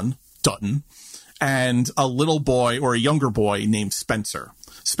 15-year-old John Dutton and a little boy or a younger boy named Spencer.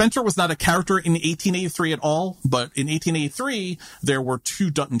 Spencer was not a character in 1883 at all, but in 1883, there were 2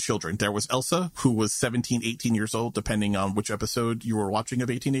 Dutton children. There was Elsa, who was 17, 18 years old, depending on which episode you were watching of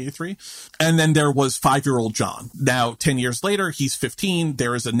 1883. And then there was 5-year-old John. Now, 10 years later, he's 15.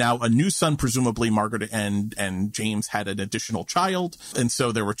 There is now a new son. Presumably, Margaret and James had an additional child. And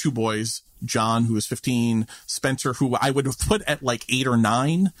so there were 2 boys. John, who was 15, Spencer, who I would have put at like 8 or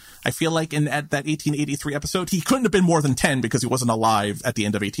 9, I feel like, at that 1883 episode. He couldn't have been more than 10 because he wasn't alive at the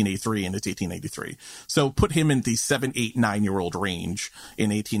end of 1883, and it's 1883. So put him in the 7, 8, 9-year-old range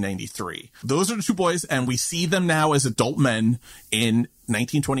in 1893. Those are the 2 boys, and we see them now as adult men in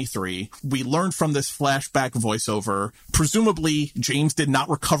 1923. We learned from this flashback voiceover, presumably James did not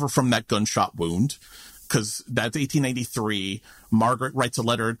recover from that gunshot wound, because that's 1893. Margaret writes a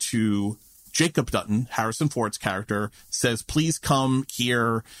letter to Jacob Dutton, Harrison Ford's character, says, please come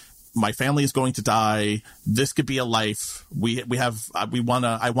here. My family is going to die. This could be a life. I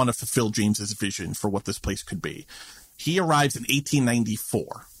want to fulfill James's vision for what this place could be. He arrives in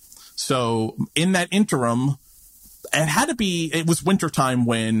 1894. So in that interim, it was wintertime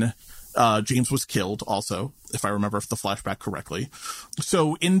when James was killed also, if I remember the flashback correctly.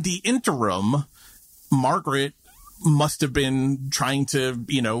 So in the interim, Margaret must have been trying to,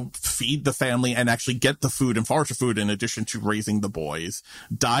 feed the family and actually get the food and forage the food in addition to raising the boys,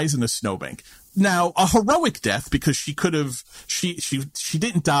 dies in a snowbank. Now, a heroic death, because she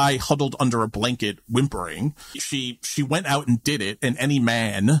didn't die huddled under a blanket whimpering. She went out and did it, and any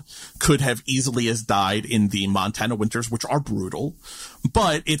man could have easily as died in the Montana winters, which are brutal.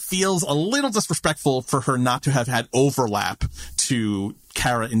 But it feels a little disrespectful for her not to have had overlap to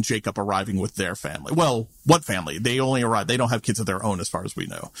Kara and Jacob arriving with their family. Well, what family? They only arrived. They don't have kids of their own, as far as we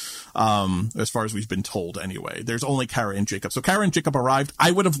know. As far as we've been told anyway. There's only Kara and Jacob. So Kara and Jacob arrived.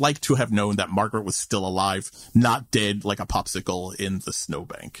 I would have liked to have known that Margaret was still alive, not dead like a popsicle in the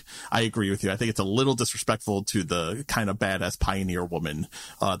snowbank. I agree with you. I think it's a little disrespectful to the kind of badass pioneer woman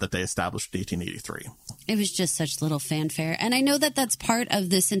that they established in 1883. It was just such little fanfare. And I know that that's part of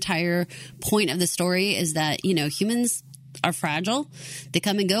this entire point of the story is that, humans are fragile. They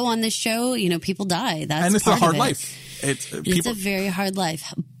come and go on this show. People die. And it's a hard life. It's a very hard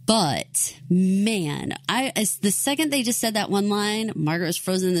life. But man, the second they just said that one line, Margaret was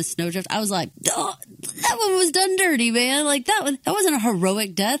frozen in the snowdrift, I was like, oh, that one was done dirty, man. Like that wasn't a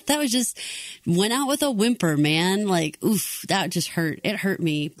heroic death. That was just went out with a whimper, man. Like, oof, that just hurt. It hurt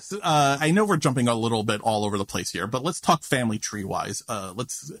me. I know we're jumping a little bit all over the place here, but let's talk family tree wise.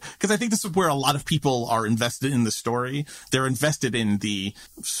 Because I think this is where a lot of people are invested in the story. They're invested in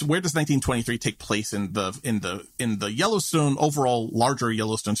where does 1923 take place in the Yellowstone overall larger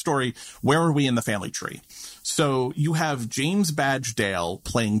Yellowstone story? Where are we in the family tree? So you have James Badge Dale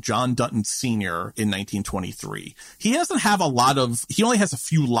playing John Dutton Sr. in 1923. He only has a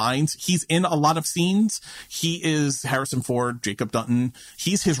few lines. He's in a lot of scenes. He is Harrison Ford, Jacob Dutton.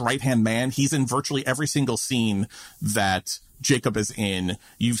 He's his right-hand man. He's in virtually every single scene that Jacob is in.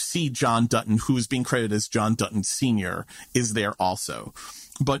 You see John Dutton, who is being credited as John Dutton Sr., is there also.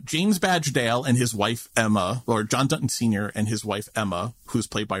 But James Badge Dale and his wife Emma, or John Dutton Sr. and his wife Emma, who's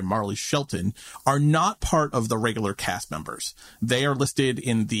played by Marley Shelton, are not part of the regular cast members. They are listed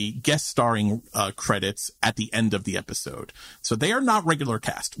in the guest starring credits at the end of the episode. So they are not regular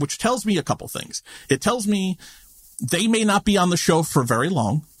cast, which tells me a couple things. It tells me they may not be on the show for very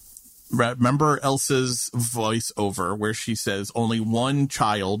long. Remember Elsa's voiceover where she says only one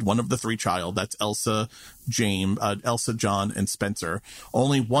of the three child, that's Elsa, John, and Spencer.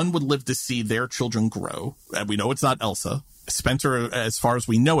 Only one would live to see their children grow. And we know it's not Elsa. Spencer, as far as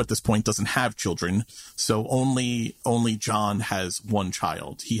we know at this point, doesn't have children. So only John has one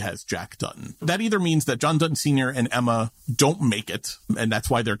child. He has Jack Dutton. That either means that John Dutton Sr. and Emma don't make it, and that's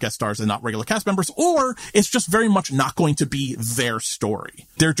why they're guest stars and not regular cast members, or it's just very much not going to be their story.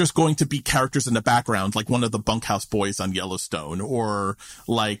 They're just going to be characters in the background, like one of the bunkhouse boys on Yellowstone, or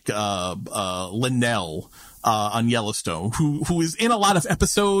like Linnell on Yellowstone, who is in a lot of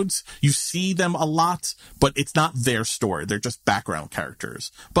episodes. You see them a lot, but it's not their story. They're just background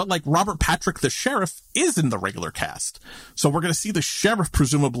characters. But like Robert Patrick, the sheriff, is in the regular cast. So we're going to see the sheriff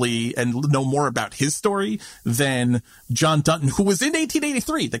presumably and know more about his story than John Dutton, who was in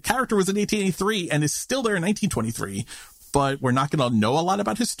 1883. The character was in 1883 and is still there in 1923. But we're not going to know a lot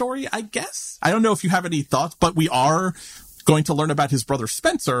about his story, I guess. I don't know if you have any thoughts, but we are going to learn about his brother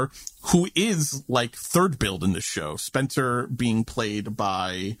Spencer, who is like third build in this show. Spencer being played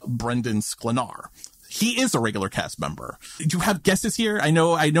by Brendan Sklenar. He is a regular cast member. Do you have guesses here? I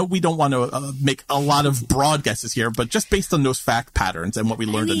know we don't want to make a lot of broad guesses here, but just based on those fact patterns and what we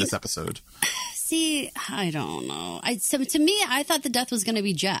learned in this episode. See, I don't know. So to me, I thought the death was going to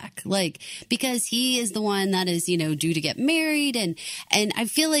be Jack, because he is the one that is, due to get married. And I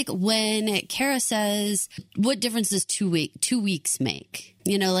feel like when Kara says, what difference does 2 weeks make?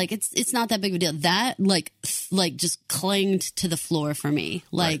 It's not that big of a deal. That just clanged to the floor for me.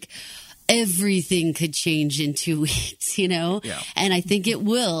 Right. Everything could change in 2 weeks, Yeah. And I think it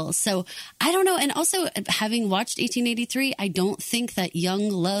will. So I don't know. And also having watched 1883, I don't think that young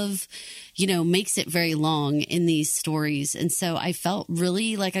love, makes it very long in these stories. And so I felt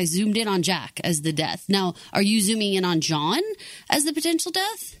really like I zoomed in on Jack as the death. Now, are you zooming in on John as the potential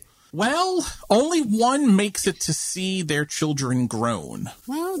death? Well, only one makes it to see their children grown.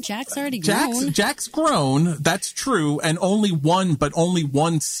 Well, Jack's already grown. Jack's grown, that's true, and only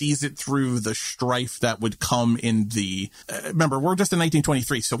one sees it through the strife that would come in the... remember, we're just in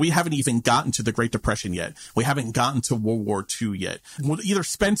 1923, so we haven't even gotten to the Great Depression yet. We haven't gotten to World War II yet. Either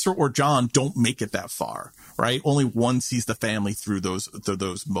Spencer or John don't make it that far, right? Only one sees the family through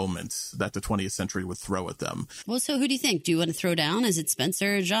those moments that the 20th century would throw at them. Well, so who do you think? Do you want to throw down? Is it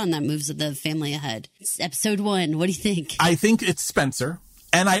Spencer or John that moves the family ahead? It's episode 1. What do you think? I think it's Spencer.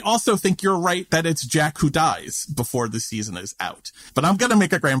 And I also think you're right that it's Jack who dies before the season is out. But I'm going to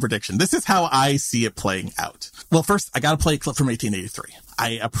make a grand prediction. This is how I see it playing out. Well, first, I got to play a clip from 1883.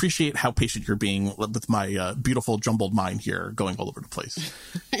 I appreciate how patient you're being with my beautiful jumbled mind here going all over the place.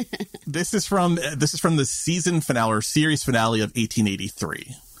 This is from the season finale or series finale of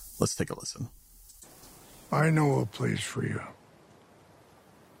 1883. Let's take a listen. I know a place for you.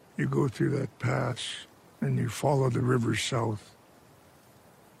 You go through that pass and you follow the river south.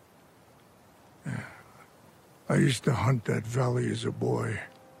 Yeah. I used to hunt that valley as a boy.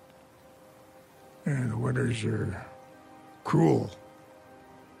 And the winters are cruel.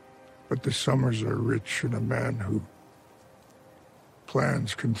 But the summers are rich, and a man who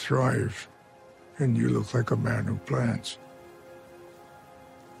plans can thrive. And you look like a man who plans.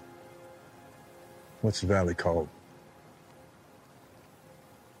 What's the valley called?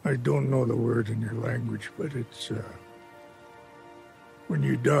 I don't know the word in your language, but it's, when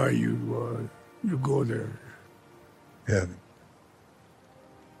you die, you go there. Heaven.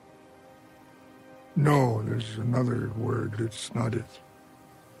 No, there's another word. It's not it.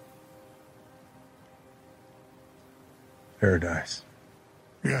 Paradise.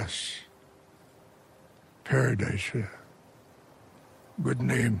 Yes. Paradise, yeah. Good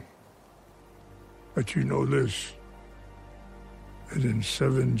name. But you know this, that in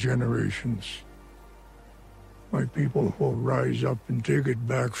 7 generations, my people will rise up and take it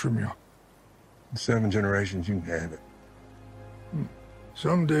back from you. In 7 generations, you can have it.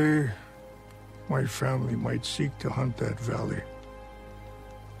 Someday, my family might seek to hunt that valley.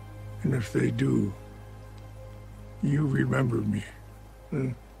 And if they do, you remember me.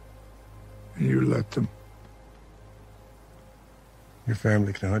 And you let them. Your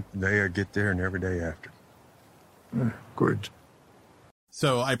family can hunt today or get there and every day after. Good.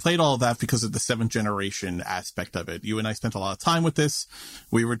 So I played all of that because of the 7th generation aspect of it. You and I spent a lot of time with this.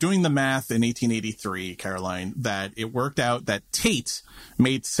 We were doing the math in 1883, Caroline, that it worked out that Tate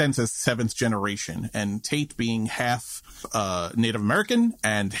made sense as 7th generation, and Tate being half Native American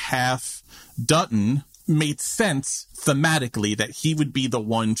and half Dutton made sense thematically that he would be the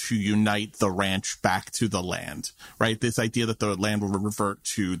one to unite the ranch back to the land, right? This idea that the land will revert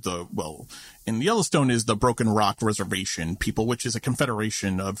to in Yellowstone is the Broken Rock Reservation people, which is a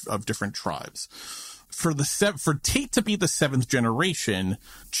confederation of different tribes. For Tate to be the 7th generation,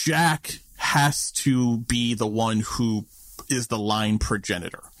 Jack has to be the one who is the line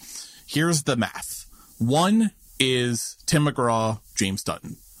progenitor. Here's the math. 1 is Tim McGraw, James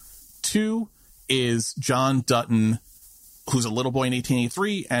Dutton. 2 is John Dutton, who's a little boy in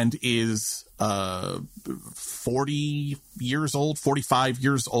 1883 and is 40 years old, 45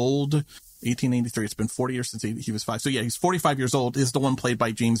 years old. 1883, it's been 40 years since he was 5. So yeah, he's 45 years old, is the one played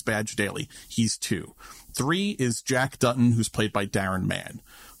by James Badge Daly. He's 2. 3 is Jack Dutton, who's played by Darren Mann.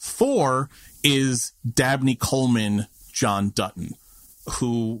 4 is Dabney Coleman, John Dutton,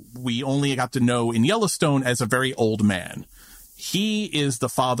 who we only got to know in Yellowstone as a very old man. He is the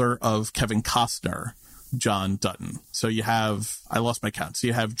father of Kevin Costner, John Dutton. So you have, I lost my count. So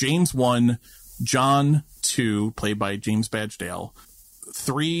you have James 1, John 2, played by James Badge Dale.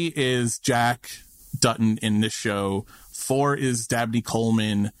 3 is Jack Dutton in this show. 4 is Dabney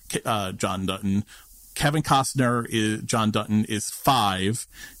Coleman, John Dutton. Kevin Costner is John Dutton is 5.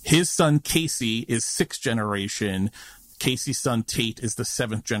 His son Casey is 6th generation. Casey's son Tate is the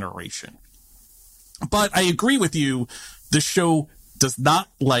 7th generation. But I agree with you. This show does not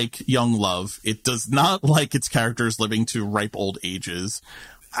like young love. It does not like its characters living to ripe old ages.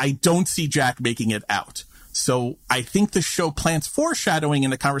 I don't see Jack making it out. So I think the show plants foreshadowing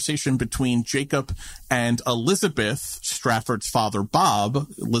in the conversation between Jacob and Elizabeth, Stratford's father, Bob.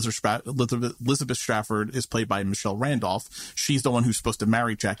 Elizabeth Stratford is played by Michelle Randolph. She's the one who's supposed to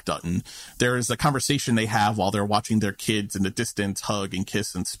marry Jack Dutton. There is a conversation they have while they're watching their kids in the distance hug and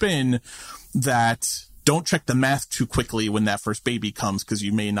kiss and spin that don't check the math too quickly when that first baby comes because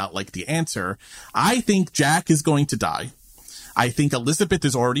you may not like the answer. I think Jack is going to die. I think Elizabeth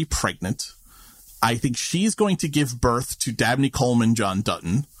is already pregnant. I think she's going to give birth to Dabney Coleman, John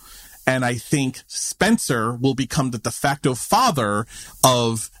Dutton. And I think Spencer will become the de facto father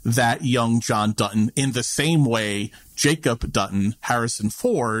of that young John Dutton in the same way Jacob Dutton, Harrison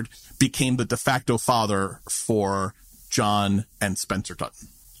Ford, became the de facto father for John and Spencer Dutton.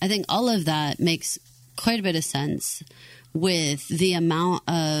 I think all of that makes quite a bit of sense with the amount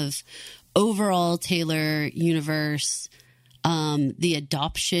of overall Taylor universe, the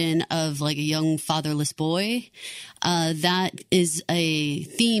adoption of like a young fatherless boy. That is a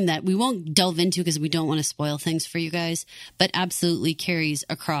theme that we won't delve into because we don't want to spoil things for you guys, but absolutely carries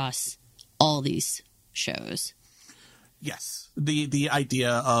across all these shows. Yes. The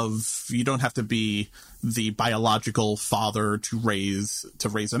idea of you don't have to be the biological father to raise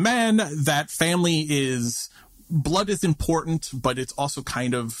a man. That family is, blood is important, but it's also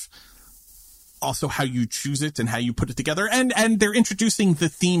kind of also how you choose it and how you put it together. And they're introducing the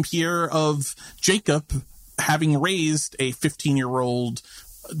theme here of Jacob having raised a 15-year-old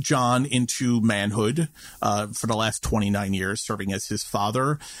John into manhood for the last 29 years, serving as his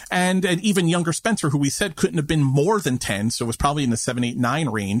father, and an even younger Spencer, who we said couldn't have been more than 10, so was probably in the 7, 8, 9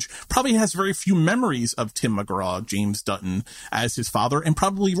 range, probably has very few memories of Tim McGraw, James Dutton, as his father, and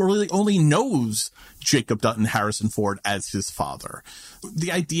probably really only knows Jacob Dutton, Harrison Ford, as his father.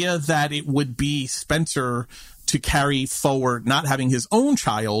 The idea that it would be Spencer to carry forward not having his own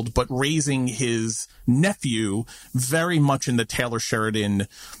child, but raising his nephew very much in the Taylor Sheridan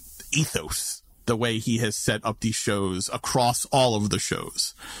ethos. the way he has set up these shows across all of the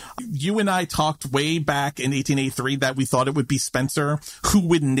shows. You and I talked way back in 1883 that we thought it would be Spencer who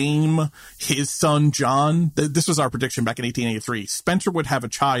would name his son John. This was our prediction back in 1883. Spencer would have a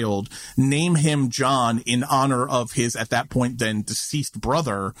child, name him John in honor of his, at that point then, deceased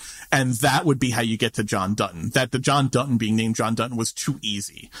brother, and that would be how you get to John Dutton. That the John Dutton being named John Dutton was too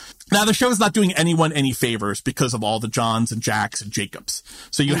easy. Now, the show is not doing anyone any favors because of all the Johns and Jacks and Jacobs.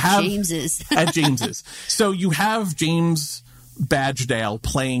 So you have Jameses. At Jameses. So you have James Badgedale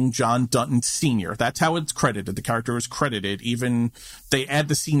playing John Dutton Sr. That's how it's credited. The character is credited. Even they add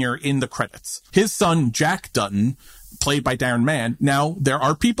the senior in the credits. His son, Jack Dutton, played by Darren Mann. Now, there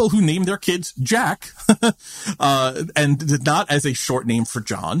are people who name their kids Jack, and not as a short name for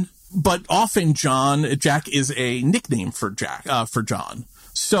John, but often Jack is a nickname for John.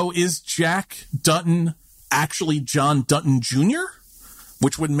 So is Jack Dutton actually John Dutton Jr.,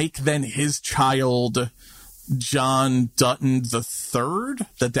 which would make then his child John Dutton III,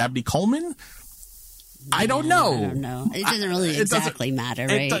 the Dabney Coleman? I don't know. I don't know. It doesn't really exactly matter,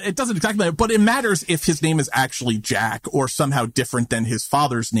 right? It doesn't exactly matter, but it matters if his name is actually Jack or somehow different than his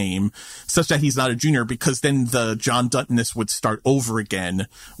father's name, such that he's not a junior, because then the John Duttonness would start over again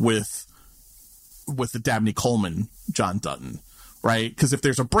with the Dabney Coleman John Dutton, right? Because if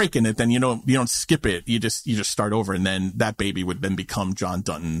there's a break in it, then you don't skip it. You just start over, and then that baby would then become John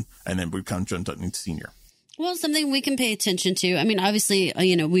Dutton, and then become John Dutton Sr. Well, something we can pay attention to. I mean, obviously,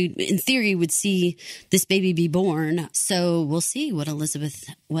 we in theory would see this baby be born. So we'll see what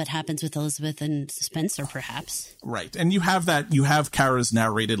happens with Elizabeth and Spencer, perhaps. Right. And you have Kara's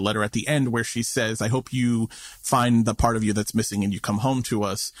narrated letter at the end where she says, I hope you find the part of you that's missing and you come home to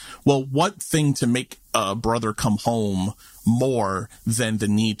us. Well, what thing to make a brother come home more than the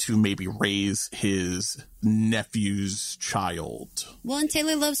need to maybe raise his nephew's child? Well, and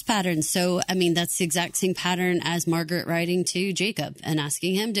Taylor loves patterns. So, I mean, that's the exact same pattern as Margaret writing to Jacob and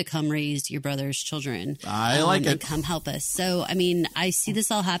asking him to come raise your brother's children. I like it. And come help us. So, I mean, I see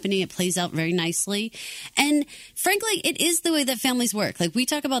this all happening. It plays out very nicely. And frankly, it is the way that families work. Like, we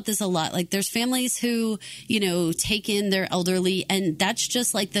talk about this a lot. Like, there's families who, take in their elderly, and that's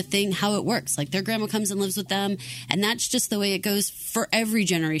just like the thing, how it works. Like, their grandma comes and lives with them, and that's just the way it goes for every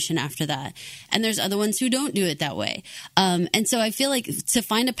generation after that. And there's other ones who don't do it that way. And so I feel like to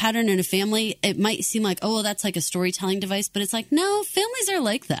find a pattern in a family, it might seem like, oh, well, that's like a storytelling device, but it's like, no, families are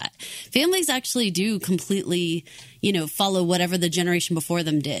like that. Families actually do completely, follow whatever the generation before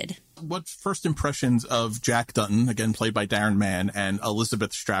them did. What first impressions of Jack Dutton, again played by Darren Mann, and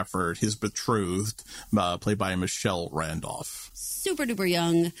Elizabeth Stratford, his betrothed, played by Michelle Randolph? Super duper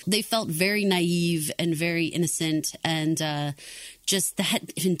young. They felt very naive and very innocent, and just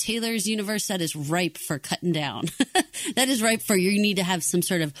that in Taylor's universe, that is ripe for cutting down. That is ripe for you need to have some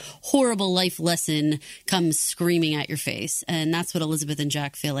sort of horrible life lesson come screaming at your face. And that's what Elizabeth and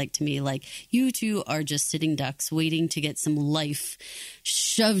Jack feel like to me. Like, you two are just sitting ducks waiting to get some life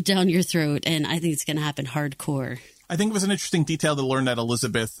shoved down your throat. And I think it's going to happen hardcore. I think it was an interesting detail to learn that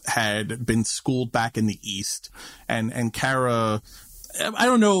Elizabeth had been schooled back in the East, and Kara, I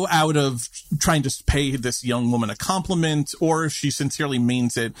don't know, out of trying to pay this young woman a compliment, or if she sincerely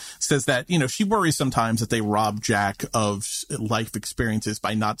means it, says that, she worries sometimes that they rob Jack of life experiences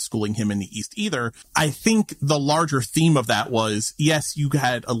by not schooling him in the East either. I think the larger theme of that was, yes, you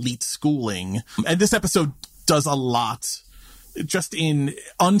had elite schooling, and this episode does a lot just in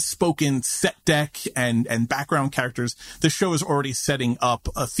unspoken set deck and background characters. The show is already setting up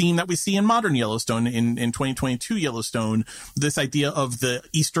a theme that we see in modern Yellowstone, in 2022 Yellowstone, this idea of the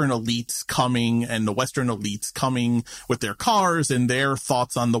Eastern elites coming and the Western elites coming with their cars and their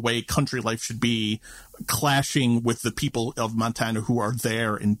thoughts on the way country life should be, clashing with the people of Montana who are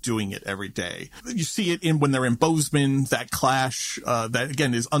there and doing it every day. You see it when they're in Bozeman, that clash, that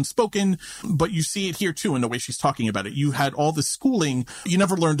again is unspoken, but you see it here too in the way she's talking about it. You had all the schooling. You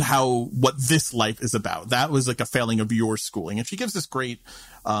never learned what this life is about. That was like a failing of your schooling. And she gives this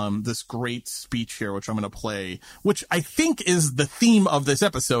great speech here, which I'm going to play, which I think is the theme of this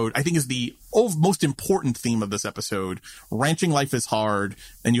episode. I think is the most important theme of this episode. Ranching life is hard,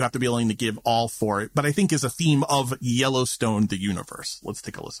 and you have to be willing to give all for it. But I think is a theme of Yellowstone, the universe. Let's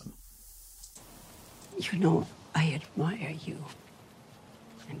take a listen. I admire you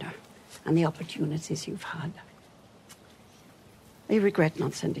and the opportunities you've had. I regret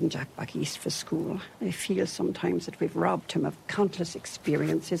not sending Jack back east for school. I feel sometimes that we've robbed him of countless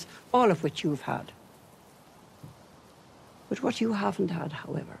experiences, all of which you've had. But what you haven't had,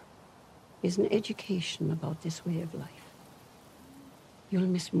 however, is an education about this way of life. You'll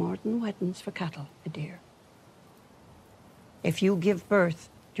miss more than weddings for cattle, my dear. If you give birth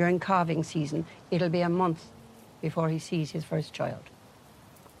During calving season, it'll be a month before he sees his first child.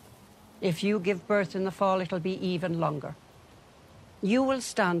 If you give birth in the fall, it'll be even longer. You will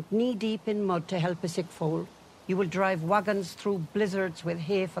stand knee-deep in mud to help a sick foal. You will drive wagons through blizzards with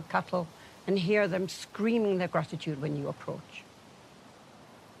hay for cattle and hear them screaming their gratitude when you approach.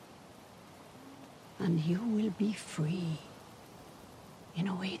 And you will be free in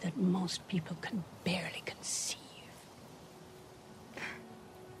a way that most people can barely conceive.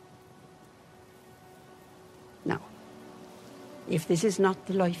 Now, if this is not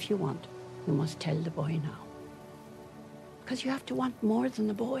the life you want, you must tell the boy now. Because you have to want more than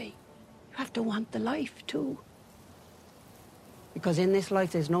the boy. You have to want the life, too. Because in this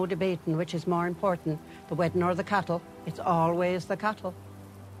life, there's no debating which is more important, the wedding or the cattle. It's always the cattle.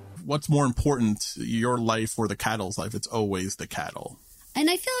 What's more important, your life or the cattle's life? It's always the cattle. And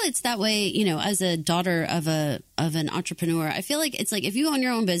I feel it's that way, you know, as a daughter of an entrepreneur. I feel like it's like if you own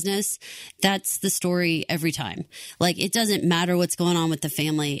your own business, that's the story every time. Like, it doesn't matter what's going on with the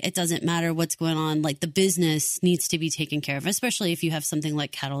family. It doesn't matter what's going on. Like, the business needs to be taken care of, especially if you have something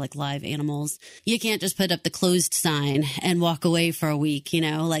like cattle, like live animals. You can't just put up the closed sign and walk away for a week, you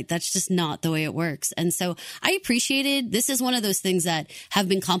know, like that's just not the way it works. And so I appreciated, this is one of those things that have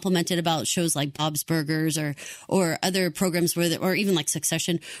been complimented about shows like Bob's Burgers or other programs where, or even like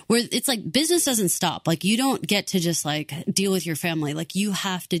Succession, where it's like business doesn't stop. Like, you don't get to just like deal with your family. Like, you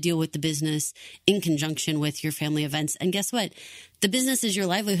have to deal with the business in conjunction with your family events. And guess what? The business is your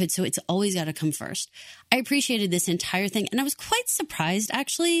livelihood, so it's always got to come first. I appreciated this entire thing, and I was quite surprised,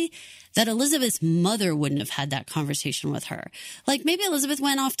 actually, that Elizabeth's mother wouldn't have had that conversation with her. Like, maybe Elizabeth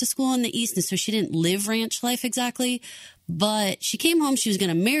went off to school in the East, and so she didn't live ranch life exactly, but she came home, she was going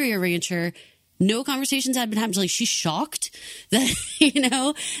to marry a rancher. No conversations had been happening. Like, she's shocked that, you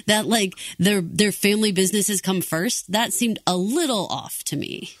know, that like their family businesses come first. That seemed a little off to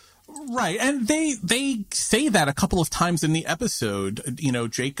me. Right. And they say that a couple of times in the episode. You know,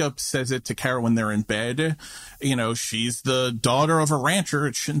 Jacob says it to Kara when they're in bed. You know, she's the daughter of a rancher.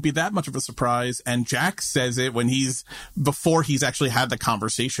 It shouldn't be that much of a surprise. And Jack says it when before he's actually had the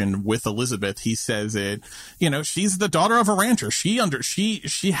conversation with Elizabeth, he says it, you know, she's the daughter of a rancher. She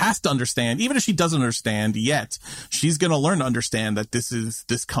has to understand, even if she doesn't understand yet, she's going to learn to understand that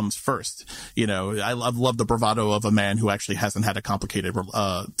this comes first. You know, I love the bravado of a man who actually hasn't had a complicated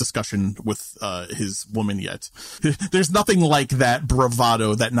discussion with his woman yet. There's nothing like that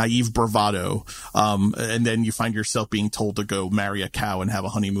bravado, that naive bravado, and then you find yourself being told to go marry a cow and have a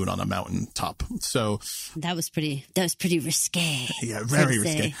honeymoon on a mountaintop. So that was pretty risque. Yeah, very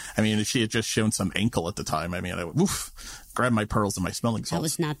risque. I mean, if she had just shown some ankle at the time, I mean, I would grab my pearls and my smelling salts. That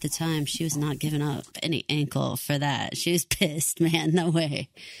was not the time. She was not giving up any ankle for that. She was pissed, man. No way.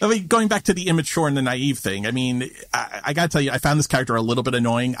 I mean, going back to the immature and the naive thing, I mean, I gotta tell you, I found this character a little bit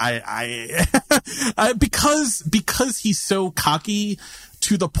annoying. Because he's so cocky,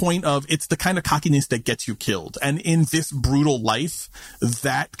 to the point of it's the kind of cockiness that gets you killed. And in this brutal life,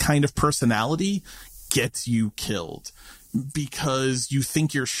 that kind of personality gets you killed because you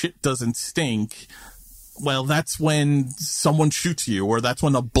think your shit doesn't stink. Well, that's when someone shoots you, or that's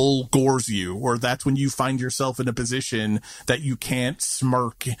when a bull gores you, or that's when you find yourself in a position that you can't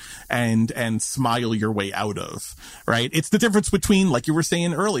smirk and smile your way out of, right? It's the difference between, like you were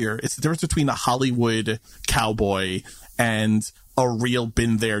saying earlier, it's the difference between a Hollywood cowboy and a real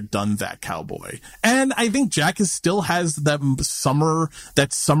been there, done that cowboy. And I think Jack still has that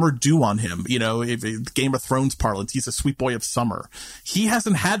summer dew on him. You know, if Game of Thrones parlance, he's a sweet boy of summer. He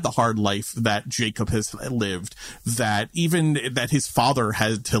hasn't had the hard life that Jacob has lived, that his father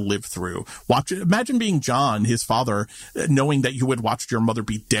had to live through. Imagine being John, his father, knowing that you had watched your mother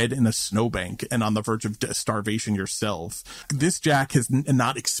be dead in a snowbank and on the verge of starvation yourself. This Jack has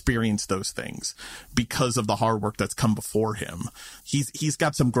not experienced those things because of the hard work that's come before him. He's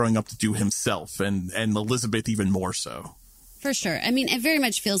got some growing up to do himself, and Elizabeth even more so. For sure. I mean, it very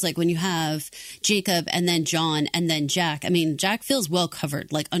much feels like when you have Jacob and then John and then Jack. I mean, Jack feels well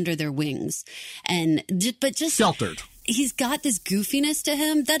covered, like under their wings, but just sheltered. He's got this goofiness to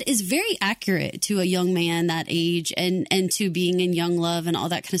him that is very accurate to a young man that age and to being in young love and all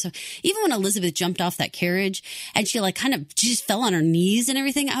that kind of stuff. Even when Elizabeth jumped off that carriage and she just fell on her knees and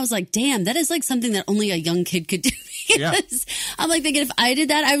everything, I was like, damn, that is like something that only a young kid could do. Yeah. I'm like thinking if I did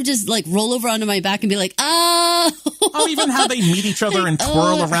that, I would just like roll over onto my back and be like, oh, even how they meet each other and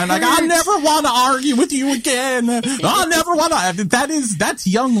twirl around like, I never want to argue with you again. I never want to. That's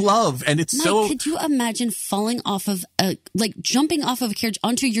young love. And it's could you imagine falling off of jumping off of a carriage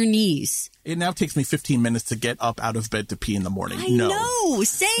onto your knees? It now takes me 15 minutes to get up out of bed to pee in the morning. I know,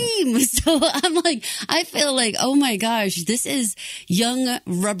 same. So I'm like, I feel like, oh my gosh, this is young,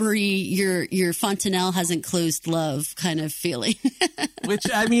 rubbery, your fontanelle hasn't closed love kind of feeling. Which,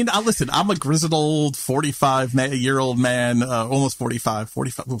 I mean, listen, I'm a grizzled old 45-year-old man, almost 45.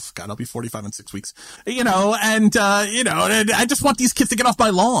 Oh, God, I'll be 45 in 6 weeks. And I just want these kids to get off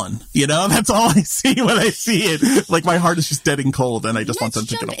my lawn. That's all I see when I see it. Like, my heart is just dead and cold, and I just want them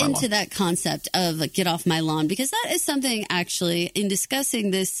to get off my lawn. Into that concept of like, get off my lawn, because that is something actually in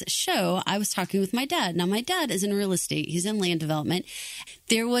discussing this show, I was talking with my dad. Now, my dad is in real estate. He's in land development.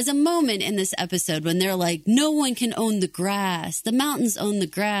 There was a moment in this episode when they're like, no one can own the grass. The mountains own the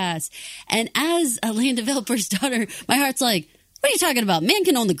grass. And as a land developer's daughter, my heart's like, what are you talking about? Man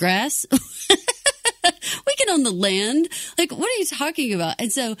can own the grass. We can own the land. Like, what are you talking about?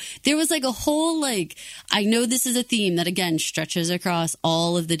 And so there was like a whole, like, I know this is a theme that, again, stretches across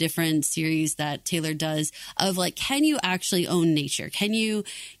all of the different series that Taylor does of like, can you actually own nature? Can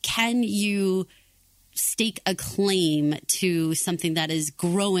you stake a claim to something that is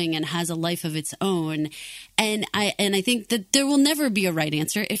growing and has a life of its own? And I think that there will never be a right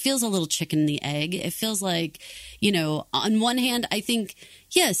answer. It feels a little chicken and the egg. It feels like, on one hand, I think,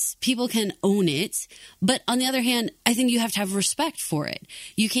 yes, people can own it. But on the other hand, I think you have to have respect for it.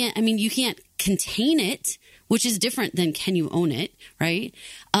 You can't contain it, which is different than can you own it, right?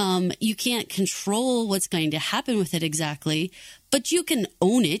 You can't control what's going to happen with it exactly, but you can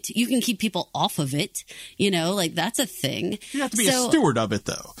own it. You can keep people off of it. Like that's a thing. You have to be a steward of it,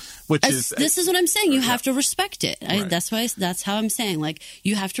 though, this is what I'm saying. You have to respect it. Right. That's how I'm saying. Like,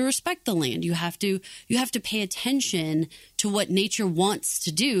 you have to respect the land. You have to pay attention to what nature wants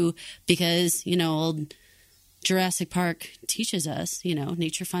to do, because, old Jurassic Park teaches us,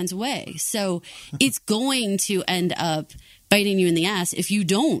 nature finds a way. So it's going to end up biting you in the ass if you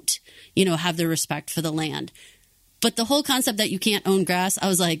don't, have the respect for the land. But the whole concept that you can't own grass, I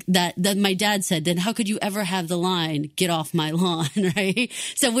was like, that my dad said, then how could you ever have the line, get off my lawn, right?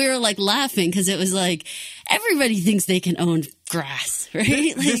 So we were like laughing because it was like, everybody thinks they can own grass,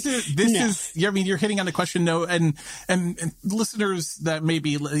 right? This is, I mean, you're hitting on a question, and listeners that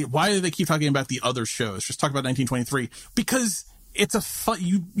maybe, why do they keep talking about the other shows? Just talk about 1923, because it's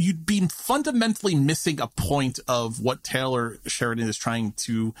you'd be fundamentally missing a point of what Taylor Sheridan is trying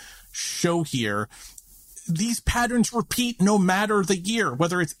to show here. These patterns repeat no matter the year,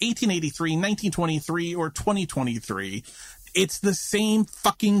 whether it's 1883, 1923, or 2023. It's the same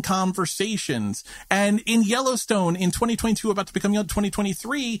fucking conversations. And in Yellowstone in 2022, about to become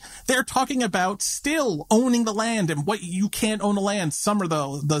 2023, they're talking about still owning the land and what you can't own a land. Summer,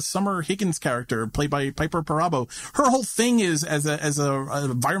 the Summer Higgins character played by Piper Perabo, her whole thing is as a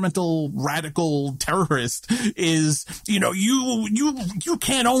environmental radical terrorist is, you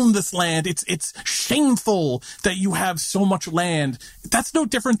can't own this land. It's shameful that you have so much land. That's no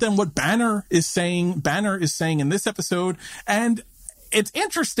different than what Banner is saying in this episode. And it's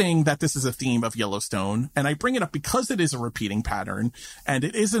interesting that this is a theme of Yellowstone, and I bring it up because it is a repeating pattern, and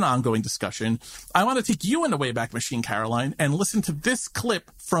it is an ongoing discussion. I want to take you in the Wayback Machine, Caroline, and listen to this clip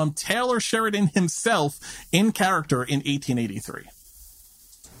from Taylor Sheridan himself in character in 1883.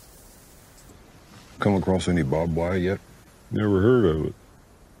 Come across any barbed wire yet? Never heard of it.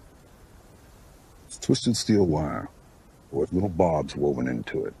 It's twisted steel wire with little barbs woven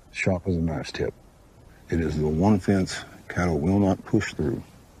into it, sharp as a knife's tip. It is the one fence cattle will not push through.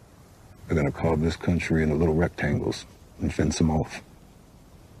 They're going to carve this country into little rectangles and fence them off.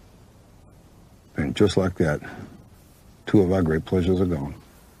 And just like that, 2 of our great pleasures are gone.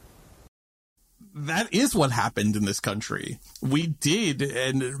 That is what happened in this country. We did,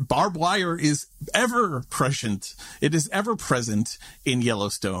 and barbed wire is ever present. It is ever present in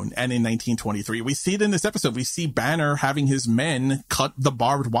Yellowstone and in 1923. We see it in this episode. We see Banner having his men cut the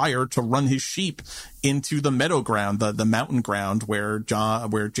barbed wire to run his sheep into the meadow ground, the mountain ground where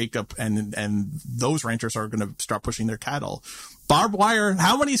Jacob and those ranchers are going to start pushing their cattle. Barbed wire.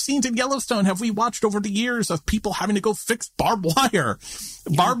 How many scenes in Yellowstone have we watched over the years of people having to go fix barbed wire?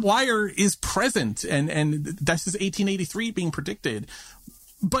 Yeah. Barbed wire is present, and this is 1883 being predicted.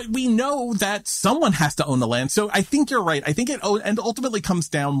 But we know that someone has to own the land. So I think you're right. I think it ultimately comes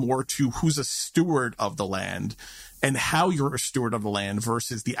down more to who's a steward of the land and how you're a steward of the land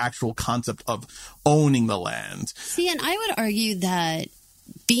versus the actual concept of owning the land. See, and I would argue that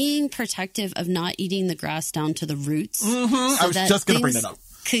being protective of not eating the grass down to the roots. Mm-hmm. So I was just going to bring that up.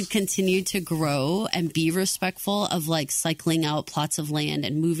 Could continue to grow and be respectful of like cycling out plots of land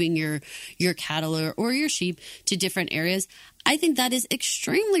and moving your cattle or your sheep to different areas. I think that is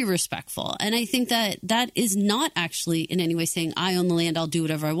extremely respectful. And I think that that is not actually in any way saying, I own the land, I'll do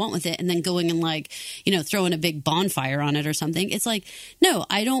whatever I want with it, and then going and like, you know, throwing a big bonfire on it or something. It's like, no,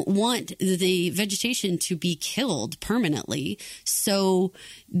 I don't want the vegetation to be killed permanently. So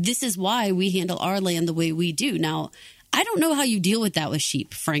this is why we handle our land the way we do. Now, I don't know how you deal with that with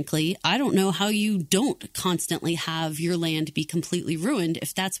sheep, frankly. I don't know how you don't constantly have your land be completely ruined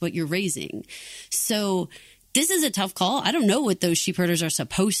if that's what you're raising. So this is a tough call. I don't know what those sheep herders are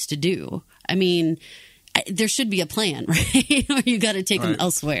supposed to do. I mean, there should be a plan, right? Or you got to take them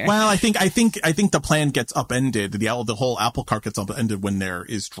elsewhere. Well, I think the plan gets upended. The whole apple cart gets upended when there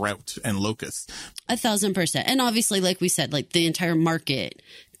is drought and locusts. 1,000%. And obviously, like we said, like the entire market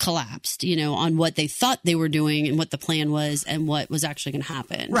collapsed, you know, on what they thought they were doing and what the plan was and what was actually going to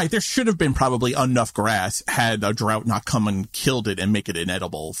happen. Right. There should have been probably enough grass had a drought not come and killed it and make it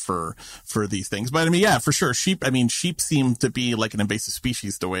inedible for these things. But I mean, yeah, for sure. Sheep seem to be like an invasive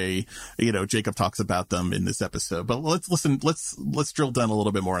species the way, you know, Jacob talks about them in this episode. But let's drill down a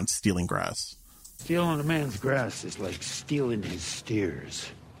little bit more on stealing grass. Stealing a man's grass is like stealing his steers.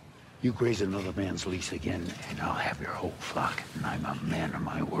 You graze another man's lease again, and I'll have your whole flock, and I'm a man of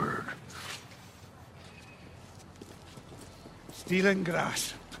my word. Stealing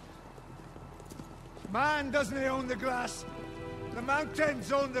grass. Man doesn't own the grass. The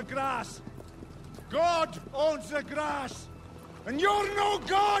mountains own the grass. God owns the grass. And you're no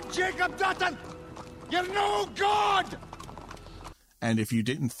God, Jacob Dutton! You're no God! And if you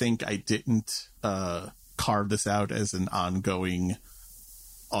didn't think I didn't carve this out as an ongoing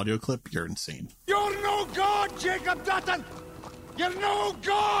audio clip, you're insane. You're no God, Jacob Dutton! You're no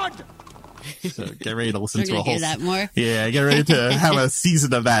God! So get ready to listen to a whole... hear that more. Yeah, get ready to have a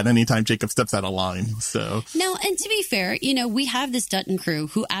season of that anytime Jacob steps out of line. So no, and to be fair, you know, we have this Dutton crew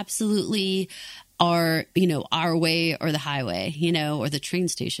who absolutely are, you know, our way or the highway, you know, or the train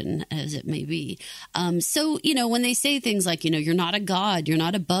station as it may be. So, you know, when they say things like, you know, you're not a god, you're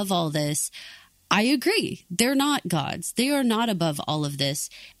not above all this, I agree. They're not gods. They are not above all of this.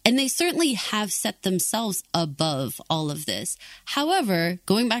 And they certainly have set themselves above all of this. However,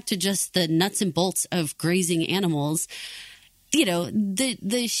 going back to just the nuts and bolts of grazing animals, you know,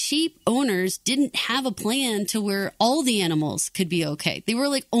 the sheep owners didn't have a plan to where all the animals could be okay. They were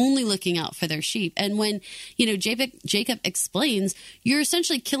like only looking out for their sheep. And when, you know, Jacob explains, you're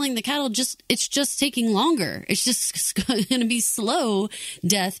essentially killing the cattle. It's just taking longer. It's just going to be slow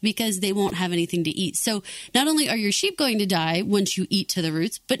death because they won't have anything to eat. So not only are your sheep going to die once you eat to the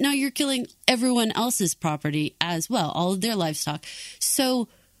roots, but now you're killing everyone else's property as well, all of their livestock. So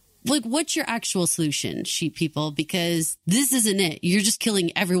like, what's your actual solution, sheep people? Because this isn't it. You're just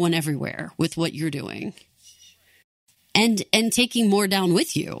killing everyone everywhere with what you're doing. And taking more down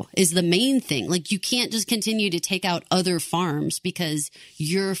with you is the main thing. Like, you can't just continue to take out other farms because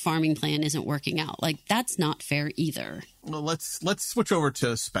your farming plan isn't working out. Like, that's not fair either. Well, let's switch over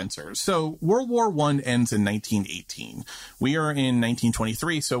to Spencer. So World War I ends in 1918. We are in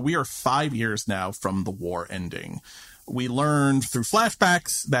 1923, so we are 5 years now from the war ending. We learned through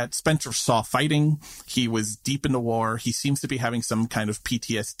flashbacks that Spencer saw fighting. He was deep in the war. He seems to be having some kind of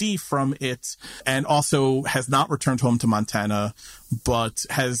PTSD from it, and also has not returned home to Montana, but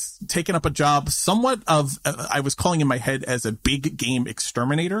has taken up a job somewhat of, I was calling in my head as a big game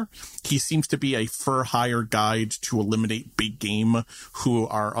exterminator. He seems to be a fur hire guide to eliminate big game who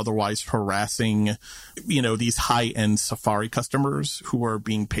are otherwise harassing, you know, these high-end safari customers who are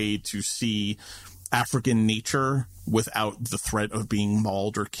being paid to see African nature without the threat of being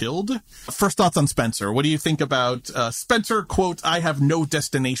mauled or killed. First thoughts on Spencer. What do you think about Spencer, quote, I have no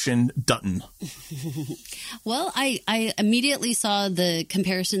destination, Dutton? Well, I immediately saw the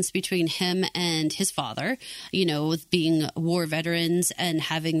comparisons between him and his father, you know, with being war veterans and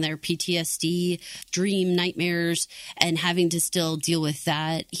having their PTSD, dream nightmares, and having to still deal with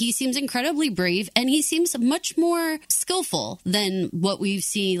that. He seems incredibly brave, and he seems much more skillful than what we've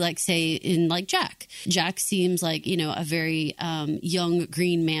seen, like, say, in, like, Jack. Jack seems like, you know, a very young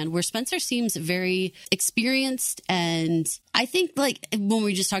green man, where Spencer seems very experienced. And I think, like, when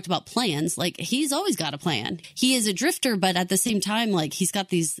we just talked about plans, like, he's always got a plan. He is a drifter, but at the same time, like, he's got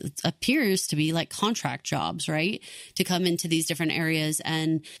these appears to be like contract jobs, right? To come into these different areas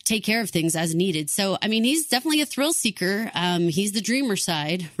and take care of things as needed. So, I mean, he's definitely a thrill seeker. He's the dreamer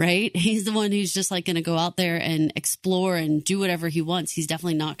side, right? He's the one who's just like going to go out there and explore and do whatever he wants. He's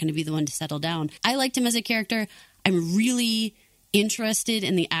definitely not going to be the one to settle down. I liked him as a character. I'm really interested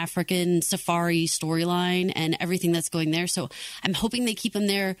in the African safari storyline and everything that's going there. So I'm hoping they keep him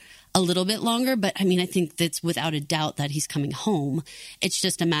there. a little bit longer. But I mean, I think that's without a doubt that he's coming home. It's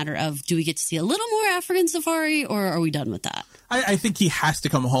just a matter of, do we get to see a little more African safari, or are we done with that? I think he has to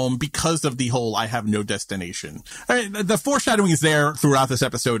come home because of the whole I have no destination. I mean, the foreshadowing is there throughout this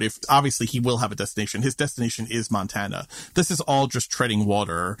episode. If obviously he will have a destination. His destination is Montana. This is all just treading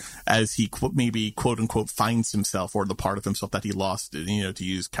water as he maybe quote unquote finds himself, or the part of himself that he lost, you know, to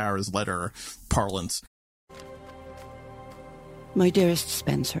use Kara's letter parlance. My dearest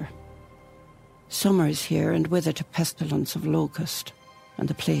Spencer, summer is here, and with it a pestilence of locust and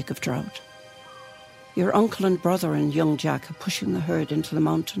the plague of drought. Your uncle and brother and young Jack are pushing the herd into the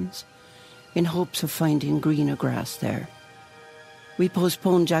mountains in hopes of finding greener grass there. We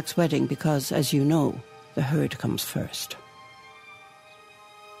postponed Jack's wedding because, as you know, the herd comes first.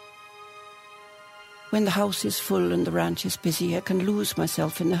 When the house is full and the ranch is busy, I can lose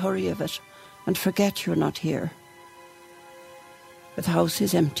myself in the hurry of it and forget you're not here. But the house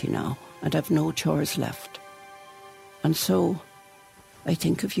is empty now, and I've no chores left. And so, I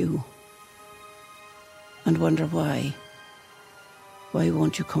think of you. And wonder why. Why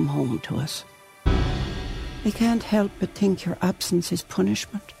won't you come home to us? I can't help but think your absence is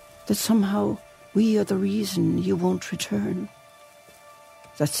punishment. That somehow we are the reason you won't return.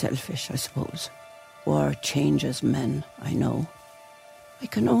 That's selfish, I suppose. War changes men, I know. I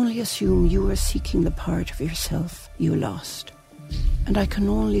can only assume you are seeking the part of yourself you lost. And I can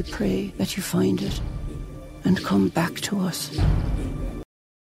only pray that you find it and come back to us.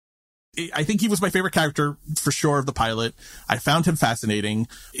 I think he was my favorite character for sure of the pilot. I found him fascinating.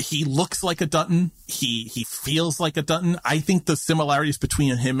 He looks like a Dutton. He feels like a Dutton. I think the similarities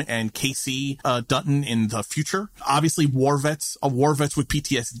between him and Casey Dutton in the future, obviously war vets with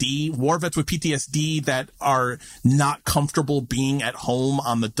PTSD that are not comfortable being at home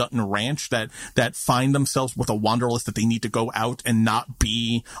on the Dutton ranch, that find themselves with a wanderlust that they need to go out and not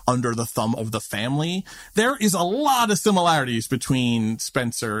be under the thumb of the family. There is a lot of similarities between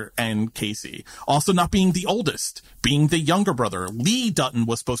Spencer and Casey. Also not being the oldest, being the younger brother. Lee Dutton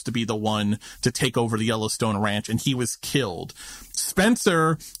was supposed to be the one to take over the Yellowstone ranch, and he was killed.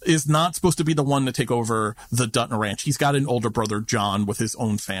 Spencer is not supposed to be the one to take over the Dutton ranch. He's got an older brother, John, with his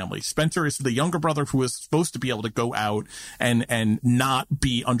own family. Spencer is the younger brother who is supposed to be able to go out and not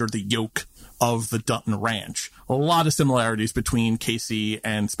be under the yoke of the Dutton ranch. A lot of similarities between Casey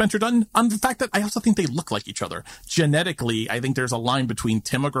and Spencer Dutton, on the fact that I also think they look like each other. Genetically, I think there's a line between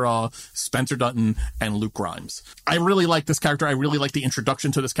Tim McGraw, Spencer Dutton, and Luke Grimes. I really like this character. I really like the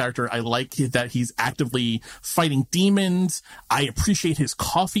introduction to this character. I like that he's actively fighting demons. I appreciate his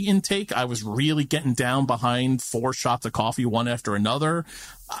coffee intake. I was really getting down behind 4 shots of coffee, one after another.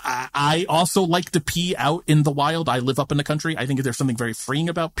 I also like to pee out in the wild. I live up in the country. I think there's something very freeing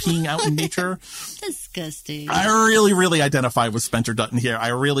about peeing out in nature. Disgusting. I really, really identify with Spencer Dutton here. I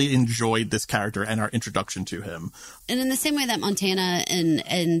really enjoyed this character and our introduction to him. And in the same way that Montana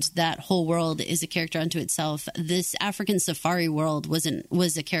and that whole world is a character unto itself, this African safari world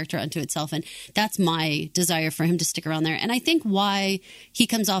was a character unto itself. And that's my desire for him to stick around there. And I think why he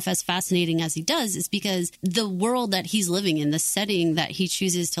comes off as fascinating as he does is because the world that he's living in, the setting that he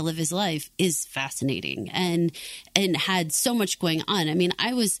chooses to live his life, is fascinating and had so much going on. I mean,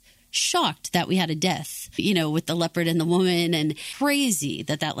 I was shocked that we had a death, with the leopard and the woman, and crazy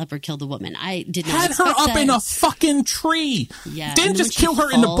that leopard killed the woman. I did not had her up that. In a fucking tree. Yeah, didn't just kill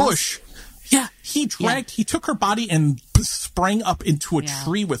her in the bush. Yeah, he took her body and sprang up into a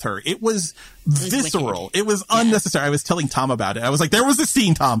tree with her. It was visceral. It was unnecessary. I was telling Tom about it. I was like, there was a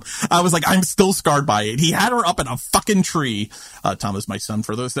scene, Tom. I was like, I'm still scarred by it. He had her up in a fucking tree. Tom is my son.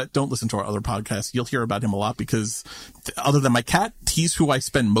 For those that don't listen to our other podcasts, you'll hear about him a lot because other than my cat, he's who I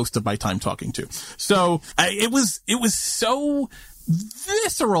spend most of my time talking to. So it was so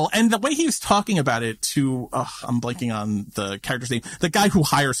visceral, and the way he was talking about it to I'm blanking on the character's name, the guy who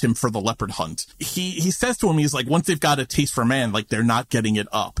hires him for the leopard hunt, he says to him, he's like, once they've got a taste for man, like, they're not getting it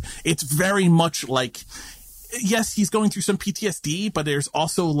up. It's very much like, yes, he's going through some PTSD, but there's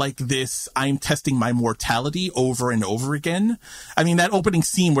also like this, I'm testing my mortality over and over again. I mean, that opening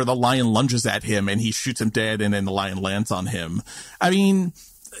scene where the lion lunges at him and he shoots him dead and then the lion lands on him, I mean,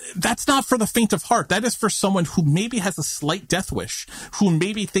 that's not for the faint of heart. That is for someone who maybe has a slight death wish, who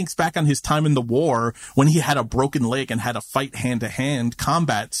maybe thinks back on his time in the war when he had a broken leg and had to fight hand-to-hand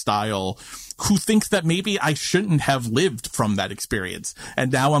combat style, who thinks that maybe I shouldn't have lived from that experience.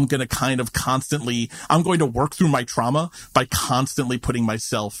 And now I'm going to I'm going to work through my trauma by constantly putting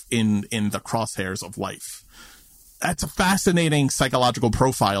myself in the crosshairs of life. that's a fascinating psychological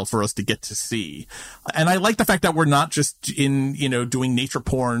profile for us to get to see. And I like the fact that we're not just in, doing nature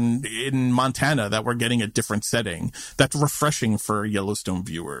porn in Montana, that we're getting a different setting. That's refreshing for Yellowstone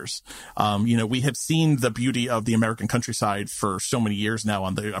viewers. We have seen the beauty of the American countryside for so many years now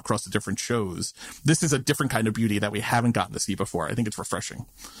across the different shows. This is a different kind of beauty that we haven't gotten to see before. I think it's refreshing.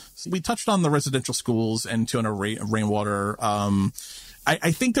 So we touched on the residential schools and Tiona Rainwater.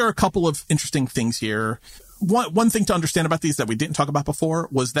 I think there are a couple of interesting things here. One thing to understand about these that we didn't talk about before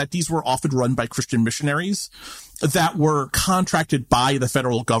was that these were often run by Christian missionaries that were contracted by the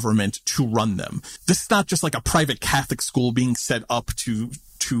federal government to run them. This is not just like a private Catholic school being set up to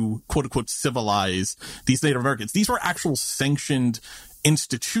quote unquote civilize these Native Americans. These were actual sanctioned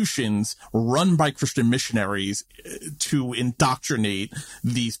institutions run by Christian missionaries to indoctrinate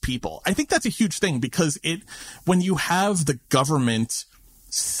these people. I think that's a huge thing because when you have the government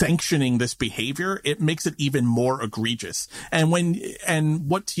sanctioning this behavior, it makes it even more egregious. And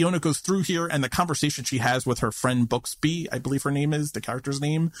what Tiona goes through here and the conversation she has with her friend Booksby, I believe her name is the character's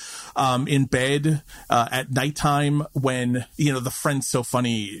name, in bed, at nighttime when, the friend's so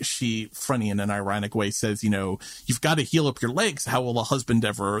funny, funny in an ironic way says, you've got to heal up your legs. How will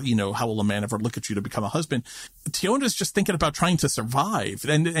how will a man ever look at you to become a husband? Tiona's just thinking about trying to survive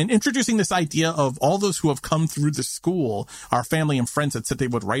and introducing this idea of all those who have come through the school, our family and friends that said they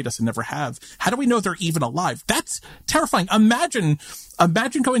would write us and never have. How do we know they're even alive? That's terrifying. Imagine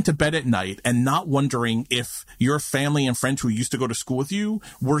going to bed at night and not wondering if your family and friends who used to go to school with you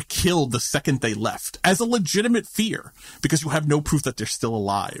were killed the second they left, as a legitimate fear, because you have no proof that they're still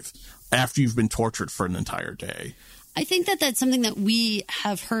alive after you've been tortured for an entire day. I think that that's something that we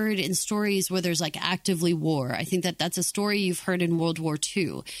have heard in stories where there's like actively war. I think that that's a story you've heard in World War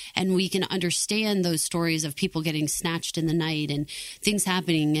II. And we can understand those stories of people getting snatched in the night and things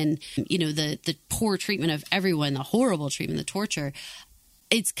happening and, the poor treatment of everyone, the horrible treatment, the torture.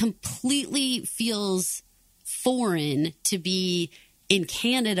 It's completely feels foreign to be in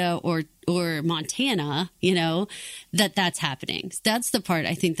Canada or Montana, that's happening. That's the part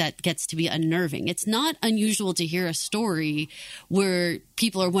I think that gets to be unnerving. It's not unusual to hear a story where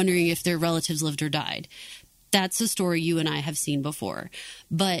people are wondering if their relatives lived or died. That's a story you and I have seen before.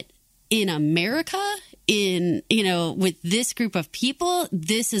 But in America, with this group of people,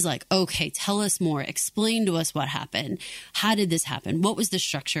 this is like, okay, tell us more. Explain to us what happened. How did this happen? What was the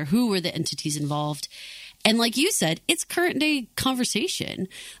structure? Who were the entities involved? And like you said, it's current day conversation.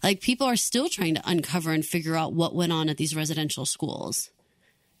 Like people are still trying to uncover and figure out what went on at these residential schools.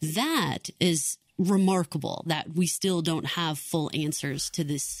 That is remarkable that we still don't have full answers to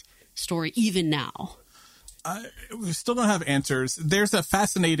this story even now. We still don't have answers. There's a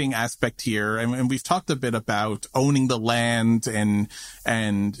fascinating aspect here, and we've talked a bit about owning the land and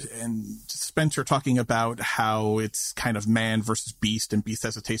Spencer talking about how it's kind of man versus beast, and beast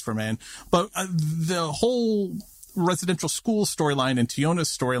has a taste for man. But the whole residential school storyline and Tiona's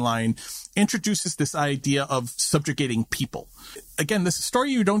storyline introduces this idea of subjugating people. Again, this is a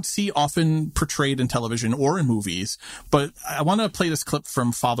story you don't see often portrayed in television or in movies, but I want to play this clip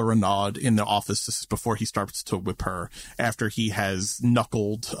from Father Renaud in the office. This is before he starts to whip her, after he has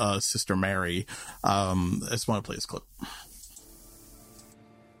knuckled Sister Mary. I just want to play this clip.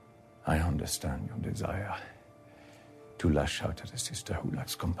 I understand your desire to lash out at a sister who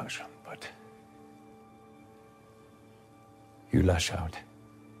lacks compassion, but you lash out.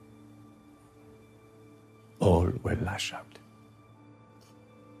 All will lash out.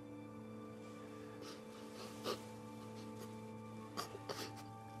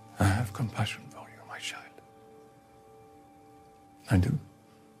 I have compassion for you, my child. I do.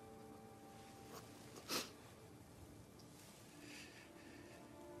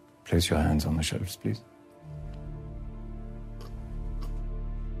 Place your hands on the shelves, please.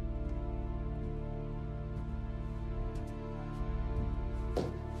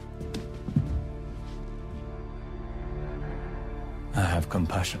 I have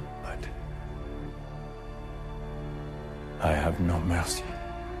compassion, but I have no mercy.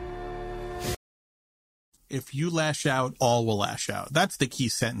 If you lash out, all will lash out. That's the key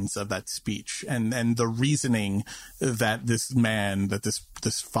sentence of that speech. And the reasoning that this man, that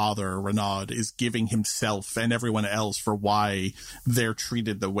this father, Renaud, is giving himself and everyone else for why they're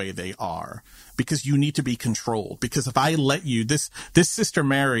treated the way they are. Because you need to be controlled. Because if I let you, this Sister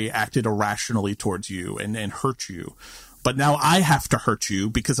Mary acted irrationally towards you and hurt you. But now I have to hurt you,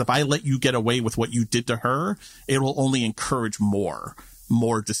 because if I let you get away with what you did to her, it will only encourage more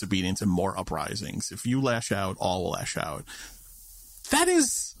disobedience and more uprisings. If you lash out, all will lash out. That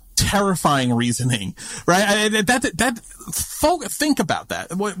is terrifying reasoning, right? Think about that.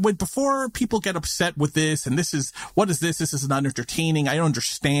 Before people get upset with this, and this is not entertaining. I don't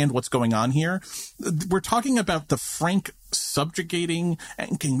understand what's going on here. We're talking about the frank subjugating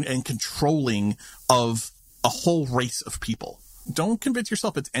and controlling of a whole race of people. Don't convince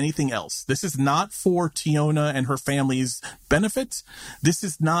yourself it's anything else. This is not for Tiona and her family's benefit. This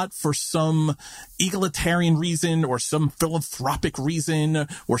is not for some egalitarian reason or some philanthropic reason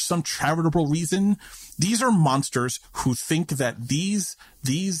or some charitable reason. These are monsters who think that these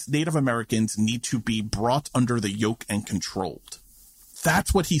Native Americans need to be brought under the yoke and controlled.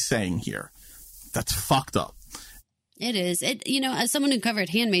 That's what he's saying here. That's fucked up. It is. As someone who covered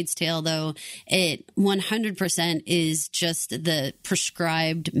Handmaid's Tale, though, it 100% is just the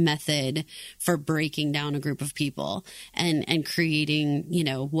prescribed method for breaking down a group of people and creating,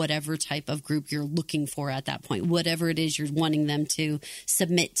 whatever type of group you're looking for at that point, whatever it is you're wanting them to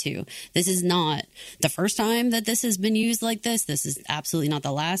submit to. This is not the first time that this has been used like this. This is absolutely not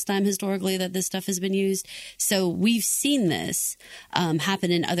the last time historically that this stuff has been used. So we've seen this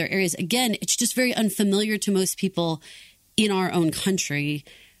happen in other areas. Again, it's just very unfamiliar to most people in our own country.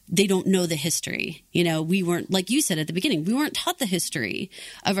 They don't know the history. We weren't, like you said at the beginning, we weren't taught the history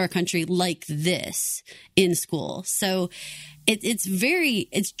of our country like this in school. So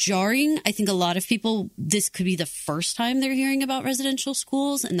it's jarring. I think a lot of people, this could be the first time they're hearing about residential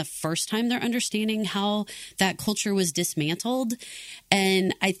schools and the first time they're understanding how that culture was dismantled.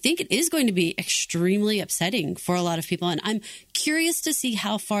 And I think it is going to be extremely upsetting for a lot of people. And I'm curious to see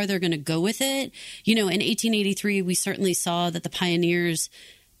how far they're going to go with it. In 1883, we certainly saw that the pioneers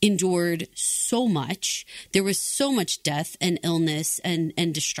endured so much. There was so much death and illness and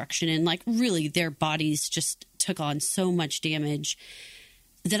destruction, and really their bodies just took on so much damage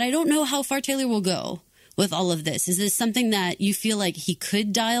that I don't know how far Taylor will go with all of this. Is this something that you feel like he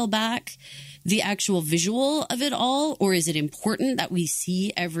could dial back the actual visual of it all, or is it important that we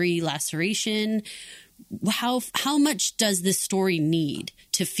see every laceration? How much does this story need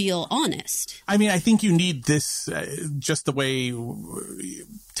to feel honest? I mean, I think you need this just the way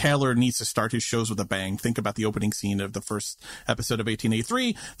Taylor needs to start his shows with a bang. Think about the opening scene of the first episode of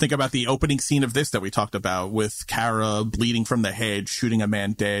 1883. Think about the opening scene of this that we talked about with Kara bleeding from the head, shooting a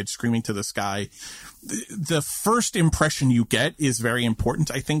man dead, screaming to the sky. The first impression you get is very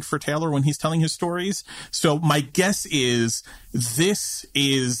important, I think, for Taylor when he's telling his stories. So my guess is this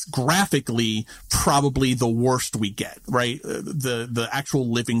is graphically probably the worst we get, right? The actual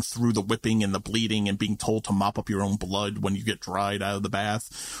living through the whipping and the bleeding and being told to mop up your own blood when you get dried out of the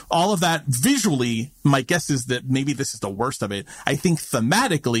bath. All of that visually, my guess is that maybe this is the worst of it. I think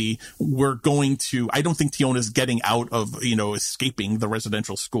thematically, I don't think Tiona's getting out of, escaping the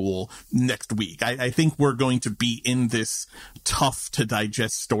residential school next week. I think we're going to be in this tough to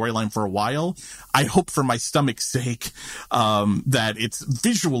digest storyline for a while. I hope for my stomach's sake, that it's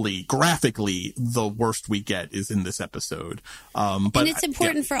visually, graphically, the worst we get is in this episode. But and it's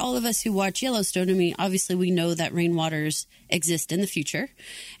important for all of us who watch Yellowstone. I mean, obviously we know that Rainwaters exist in the future.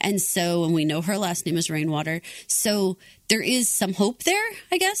 And so, and we know her last name is Rainwater. So there is some hope there,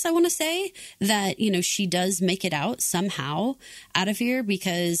 I guess I want to say, that, she does make it out somehow out of here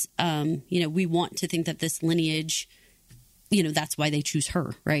because, we want to think that this lineage, that's why they choose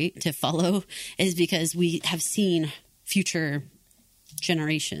her, right, to follow, is because we have seen future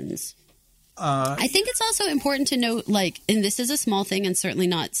generations. I think it's also important to note, and this is a small thing and certainly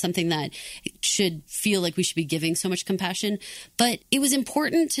not something that should feel like we should be giving so much compassion, but it was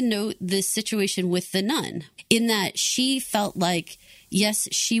important to note this situation with the nun in that she felt like, yes,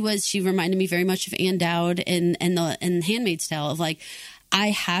 she reminded me very much of Anne Dowd in Handmaid's Tale of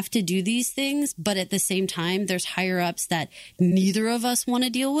I have to do these things, but at the same time, there's higher ups that neither of us want to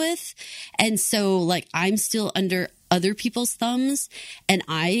deal with. And so I'm still under other people's thumbs and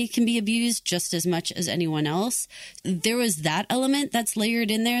I can be abused just as much as anyone else. There was that element that's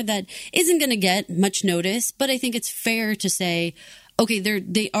layered in there that isn't going to get much notice, but I think it's fair to say, okay,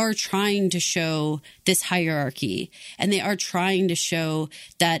 they are trying to show this hierarchy and they are trying to show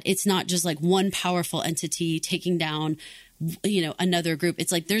that it's not just one powerful entity taking down another group.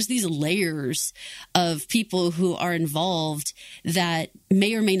 It's there's these layers of people who are involved that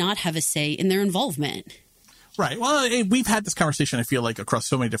may or may not have a say in their involvement. Right. Well, we've had this conversation, I feel across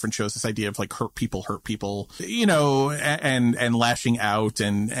so many different shows, this idea of hurt people, and lashing out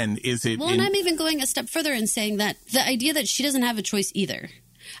and is it... Well, and I'm even going a step further and saying that the idea that she doesn't have a choice either.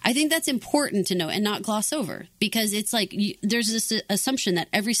 I think that's important to know and not gloss over, because it's like there's this assumption that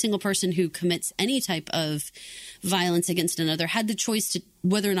every single person who commits any type of violence against another had the choice to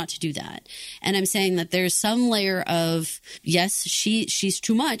whether or not to do that. And I'm saying that there's some layer of, yes, she's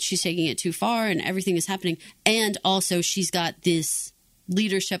too much, she's taking it too far, and everything is happening. And also she's got this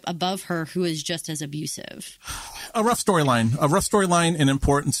leadership above her who is just as abusive. A rough storyline, an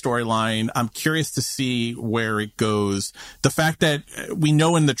important storyline. I'm curious to see where it goes. The fact that we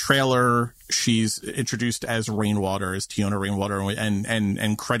know in the trailer she's introduced as Rainwater, as Tiona Rainwater,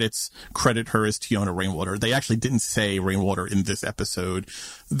 and credit her as Tiona Rainwater. They actually didn't say Rainwater in this episode.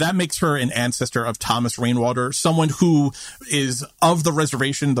 That makes her an ancestor of Thomas Rainwater, someone who is of the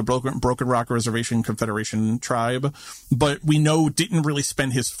reservation, the Broken Rock Reservation Confederation tribe, but we know didn't really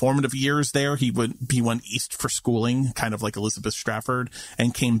spend his formative years there. He went east for schooling, kind of like Elizabeth Strafford,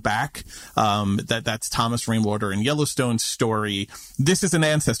 and came back. That's Thomas Rainwater in Yellowstone's story. This is an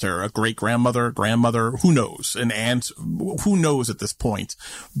ancestor, a great-grandmother, grandmother, who knows? An aunt, who knows at this point?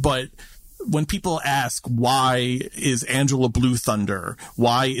 But when people ask, why is Angela Blue Thunder,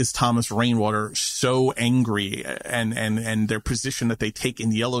 why is Thomas Rainwater so angry, and their position that they take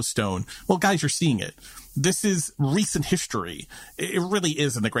in Yellowstone, well, guys, you're seeing it. This is recent history. It really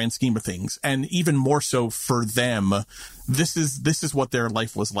is in the grand scheme of things. And even more so for them, this is what their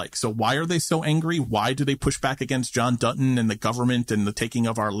life was like. So why are they so angry? Why do they push back against John Dutton and the government and the taking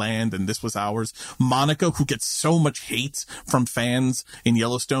of our land? And this was ours. Monica, who gets so much hate from fans in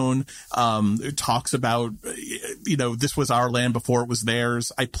Yellowstone, talks about, this was our land before it was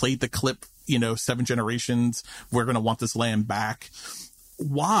theirs. I played the clip, 7 generations. We're going to want this land back.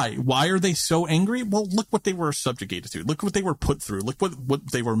 Why? Why are they so angry? Well, look what they were subjugated to. Look what they were put through. Look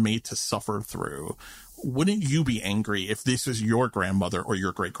what they were made to suffer through. Wouldn't you be angry if this was your grandmother or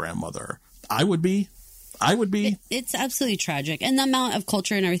your great-grandmother? I would be. It's absolutely tragic. And the amount of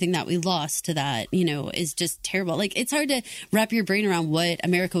culture and everything that we lost to that, is just terrible. Like, it's hard to wrap your brain around what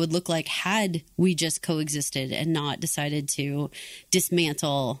America would look like had we just coexisted and not decided to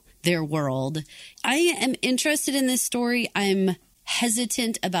dismantle their world. I am interested in this story. I'm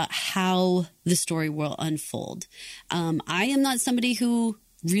hesitant about how the story will unfold. I am not somebody who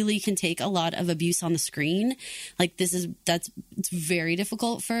really can take a lot of abuse on the screen. Like, it's very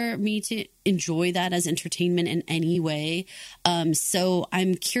difficult for me to enjoy that as entertainment in any way. So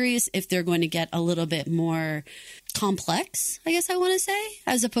I'm curious if they're going to get a little bit more complex, I guess I want to say,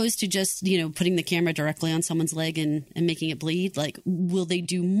 as opposed to just, putting the camera directly on someone's leg and making it bleed. Like, will they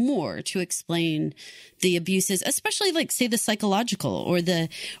do more to explain the abuses, especially like, say, the psychological or the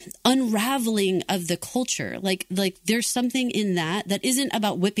unraveling of the culture? Like there's something in that isn't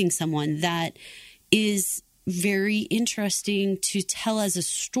about whipping someone, that is very interesting to tell as a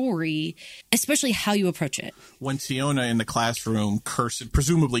story, especially how you approach it. When Tiona in the classroom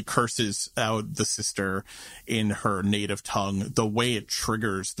presumably curses out the sister in her native tongue, the way it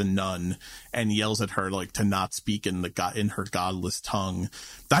triggers the nun and yells at her like to not speak in her godless tongue,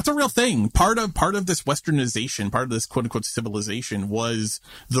 that's a real thing. Part of this westernization, part of this quote unquote civilization, was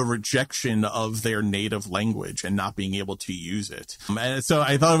the rejection of their native language and not being able to use it. And so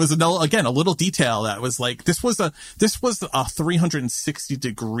I thought it was a little detail that was like, this was a 360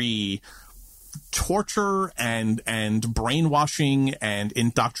 degree torture and brainwashing and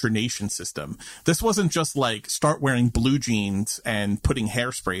indoctrination system. This wasn't just like start wearing blue jeans and putting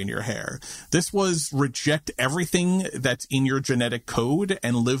hairspray in your hair. This was reject everything that's in your genetic code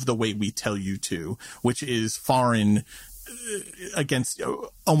and live the way we tell you to, which is foreign against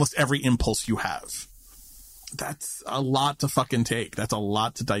almost every impulse you have. That's a lot to fucking take. That's a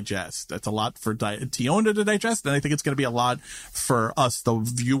lot to digest. That's a lot for Tiona to digest, and I think it's going to be a lot for us, the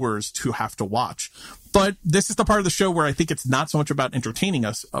viewers, to have to watch. But this is the part of the show where I think it's not so much about entertaining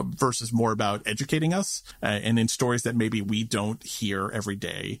us versus more about educating us and in stories that maybe we don't hear every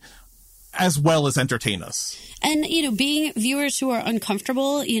day, as well as entertain us. And, being viewers who are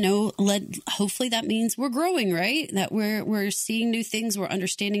uncomfortable, hopefully that means we're growing, right? That we're seeing new things, we're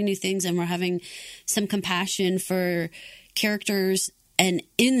understanding new things, and we're having some compassion for characters. And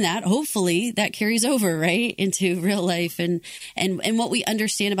in that, hopefully that carries over, right, into real life and what we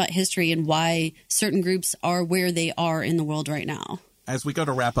understand about history and why certain groups are where they are in the world right now. As we go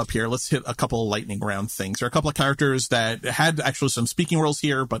to wrap up here, let's hit a couple of lightning round things. There are a couple of characters that had actually some speaking roles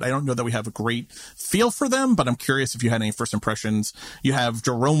here, but I don't know that we have a great feel for them, but I'm curious if you had any first impressions. You have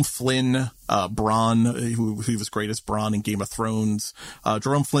Jerome Flynn, Bronn, who was great as Bronn in Game of Thrones.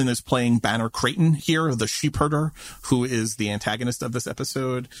 Jerome Flynn is playing Banner Creighton here, the sheep herder, who is the antagonist of this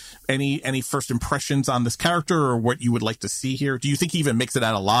episode. Any first impressions on this character or what you would like to see here? Do you think he even makes it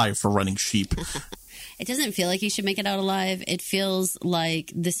out alive for running sheep? It doesn't feel like he should make it out alive. It feels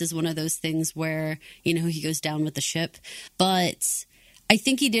like this is one of those things where, he goes down with the ship. But I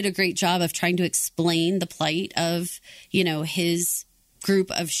think he did a great job of trying to explain the plight of, his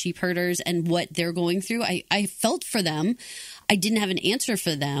group of sheep herders and what they're going through. I felt for them. I didn't have an answer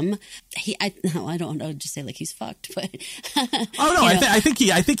for them. I don't know, just say like he's fucked, but I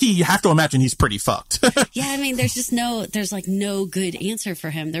think you have to imagine he's pretty fucked. Yeah, I mean, there's like no good answer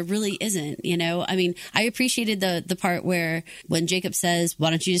for him. There really isn't. I mean, I appreciated the part where when Jacob says, "Why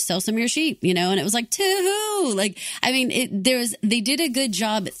don't you just sell some of your sheep?" And it was like, to who? Like, I mean, they did a good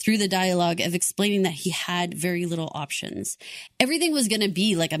job through the dialogue of explaining that he had very little options. Everything was going to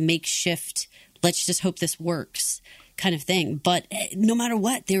be like a makeshift, let's just hope this works kind of thing. But no matter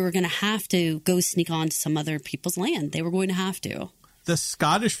what, they were going to have to go sneak on to some other people's land. They were going to have to. The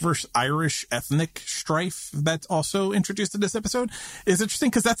Scottish versus Irish ethnic strife that's also introduced in this episode is interesting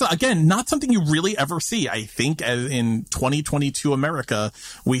because that's, again, not something you really ever see. I think as in 2022 America,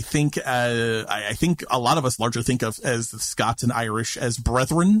 we think, I think a lot of us largely think of as the Scots and Irish as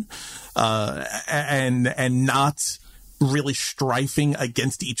brethren, and not really strifing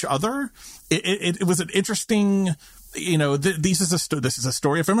against each other. It was an interesting... this is a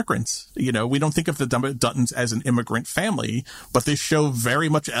story of immigrants. We don't think of the Duttons as an immigrant family, but they show very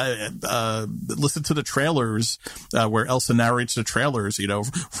much, listen to the trailers, where Elsa narrates the trailers,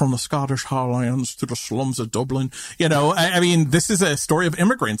 from the Scottish Highlands to the slums of Dublin. I mean, this is a story of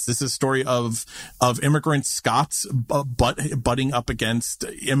immigrants. This is a story of immigrant Scots, butting up against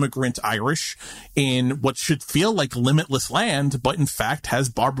immigrant Irish in what should feel like limitless land, but in fact has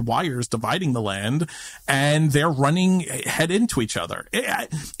barbed wires dividing the land, and they're running head into each other.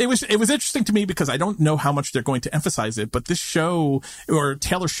 It was interesting to me because I don't know how much they're going to emphasize it, but this show, or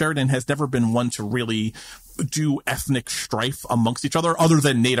Taylor Sheridan, has never been one to really do ethnic strife amongst each other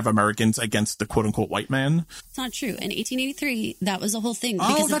than Native Americans against the quote unquote white man. It's not true. In 1883, that was the whole thing.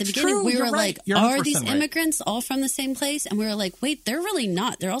 Because at the beginning, true. we You're were right. like, You're are these 100% immigrants all from the same place? And we were like, wait, they're really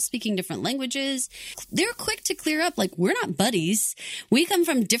not. They're all speaking different languages. They're quick to clear up. Like, we're not buddies. We come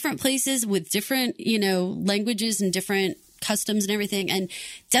from different places with different, languages and different customs and everything. And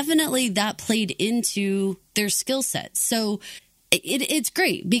definitely that played into their skill sets. So it's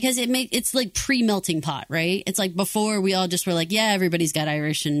great because it's like pre-melting pot, right? It's like before we all just were like, yeah, everybody's got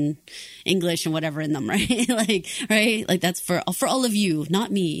Irish and English and whatever in them, right? right? Like that's for all of you,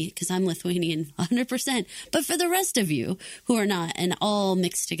 not me, because I'm Lithuanian 100%, but for the rest of you who are not, and all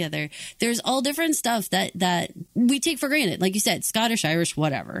mixed together. There's all different stuff that we take for granted. Like you said, Scottish, Irish,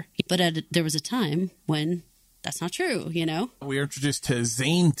 whatever. But there was a time when that's not true, We are introduced to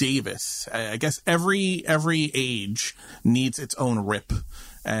Zane Davis. I guess every age needs its own Rip.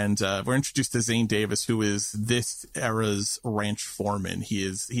 And we're introduced to Zane Davis, who is this era's ranch foreman. He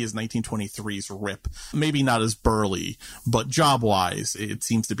is 1923's Rip. Maybe not as burly, but job-wise, it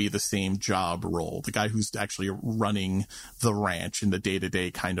seems to be the same job role. The guy who's actually running the ranch in the day-to-day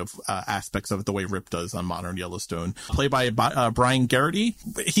kind of aspects of it, the way Rip does on modern Yellowstone. Played by Brian Garrity.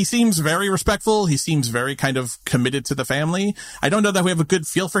 He seems very respectful. He seems very kind of committed to the family. I don't know that we have a good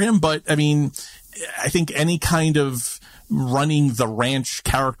feel for him, but I mean, I think any kind of running the ranch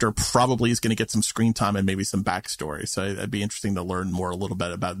character probably is going to get some screen time and maybe some backstory. So it'd be interesting to learn more a little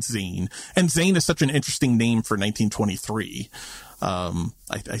bit about Zane. And Zane is such an interesting name for 1923. I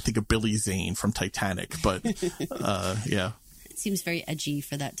think of Billy Zane from Titanic, but yeah. It seems very edgy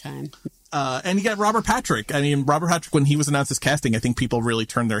for that time. And you got Robert Patrick. I mean, Robert Patrick, when he was announced as casting, I think people really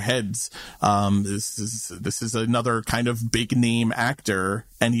turned their heads. This is another kind of big name actor,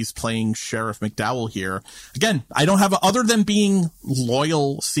 and he's playing Sheriff McDowell here. Again, I don't have other than being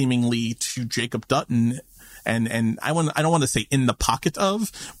loyal seemingly to Jacob Dutton. And I don't want to say in the pocket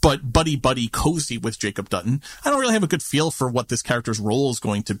of, but buddy cozy with Jacob Dutton. I don't really have a good feel for what this character's role is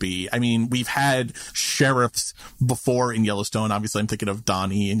going to be. I mean, we've had sheriffs before in Yellowstone. Obviously, I'm thinking of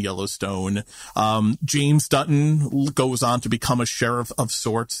Donnie in Yellowstone. James Dutton goes on to become a sheriff of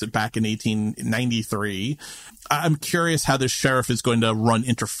sorts back in 1893. I'm curious how this sheriff is going to run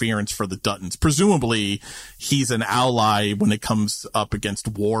interference for the Duttons. Presumably, he's an ally when it comes up against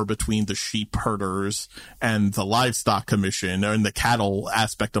war between the sheep herders and the livestock commission, or in the cattle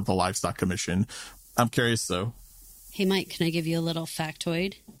aspect of the livestock commission. I'm curious, though. Hey, Mike, can I give you a little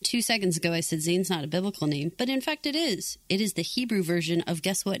factoid? 2 seconds ago, I said Zane's not a biblical name, but in fact it is. It is the Hebrew version of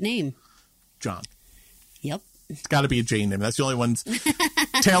guess what name? John. Yep. It's got to be a J name. That's the only ones.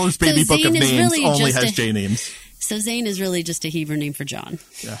 Taylor's Baby Book of Names really only has J names. So Zane is really just a Hebrew name for John.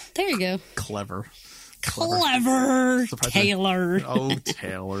 Yeah. There you go. Clever. Taylor. Oh,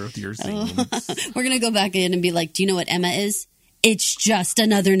 Taylor with your Zanes. We're going to go back in and be like, do you know what Emma is? It's just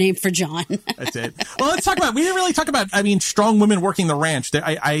another name for John. That's it. Well, let's talk about, we didn't really talk about, I mean, strong women working the ranch.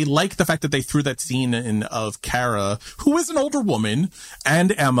 I like the fact that they threw that scene in of Kara, who is an older woman,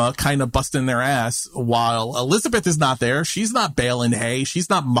 and Emma kind of busting their ass while Elizabeth is not there. She's not baling hay. She's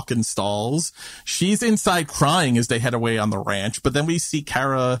not mucking stalls. She's inside crying as they head away on the ranch. But then we see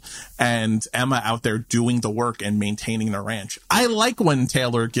Kara and Emma out there doing the work and maintaining the ranch. I like when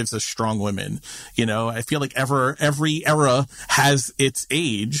Taylor gives us strong women. You know, I feel like every era has its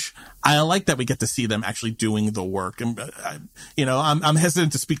age. I like that we get to see them actually doing the work. And, you know, I'm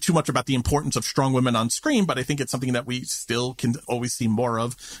hesitant to speak too much about the importance of strong women on screen, but I think it's something that we still can always see more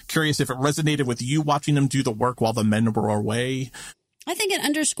of. Curious if it resonated with you watching them do the work while the men were away. I think it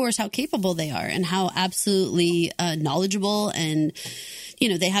underscores how capable they are and how absolutely knowledgeable and, you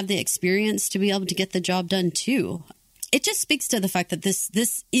know, they have the experience to be able to get the job done too. It just speaks to the fact that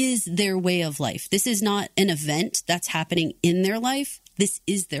this is their way of life. This is not an event that's happening in their life. This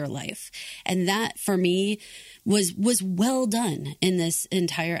is their life. And that, for me, was well done in this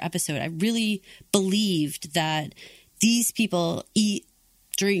entire episode. I really believed that these people eat,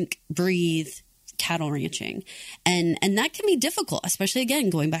 drink, breathe cattle ranching. And that can be difficult, especially, again,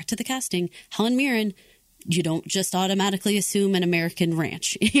 going back to the casting. Helen Mirren, you don't just automatically assume an American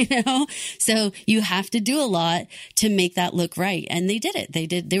ranch, you know? So you have to do a lot to make that look right. And they did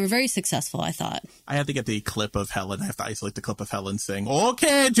it. They were very successful, I thought. I have to get the clip of Helen. I have to isolate the clip of Helen saying,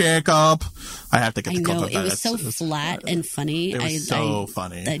 "Okay, Jacob." I have to get the clip of that. It was so flat and funny. It was so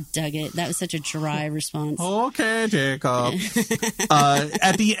funny. I dug it. That was such a dry response. Okay, Jacob.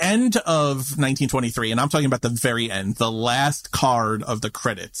 At the end of 1923, and I'm talking about the very end, the last card of the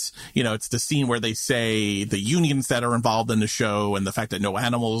credits, you know, it's the scene where they say the unions that are involved in the show and the fact that no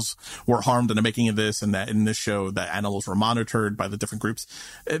animals were harmed in the making of this, and that in this show that animals were monitored by the different groups.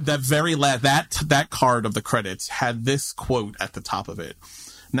 That very last, that card of the credits had this quote at the top of it.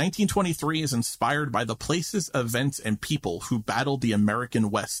 1923 is inspired by the places, events, and people who battled the American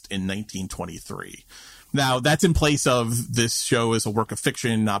West in 1923. Now, that's in place of this show is a work of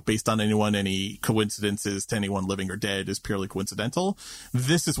fiction, not based on anyone. Any coincidences to anyone living or dead is purely coincidental.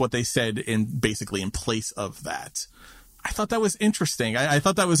 This is what they said basically in place of that. I thought that was interesting. I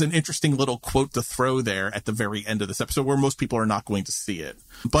thought that was an interesting little quote to throw there at the very end of this episode where most people are not going to see it.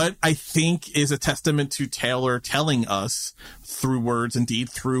 But I think is a testament to Taylor telling us through words,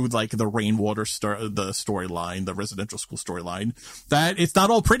 indeed through like the rainwater the storyline, the residential school storyline, that it's not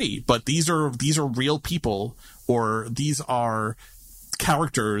all pretty, but these are real people, or these are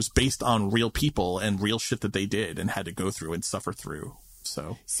characters based on real people and real shit that they did and had to go through and suffer through.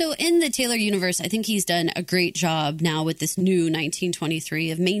 So in the Taylor universe, I think he's done a great job now with this new 1923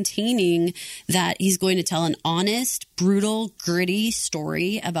 of maintaining that he's going to tell an honest, brutal, gritty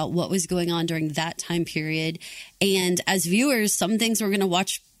story about what was going on during that time period. And as viewers, some things we're going to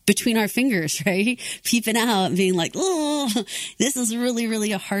watch between our fingers, right? Peeping out and being like, oh, this is really,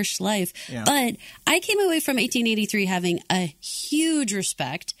 really a harsh life. Yeah. But I came away from 1883 having a huge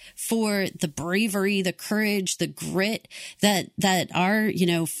respect for the bravery, the courage, the grit that our, you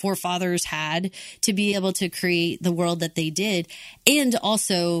know, forefathers had to be able to create the world that they did. And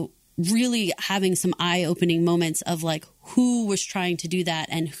also really having some eye-opening moments of like who was trying to do that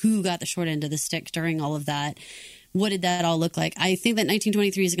and who got the short end of the stick during all of that. What did that all look like? I think that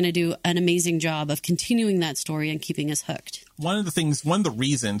 1923 is going to do an amazing job of continuing that story and keeping us hooked. One of the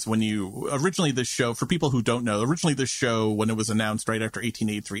reasons when you originally this show, for people who don't know, originally this show, when it was announced right after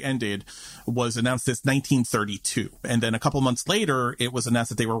 1883 ended, was announced as 1932. And then a couple months later, it was announced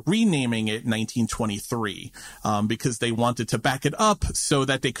that they were renaming it 1923 because they wanted to back it up so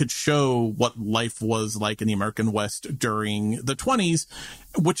that they could show what life was like in the American West during the 20s,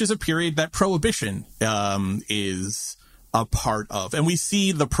 which is a period that Prohibition is a part of. And we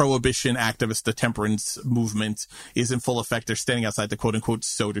see the Prohibition activists, the temperance movement is in full effect. They're standing outside the quote unquote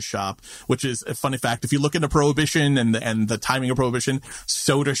soda shop, which is a funny fact. If you look into Prohibition and the timing of Prohibition,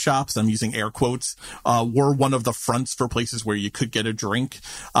 soda shops, I'm using air quotes, were one of the fronts for places where you could get a drink.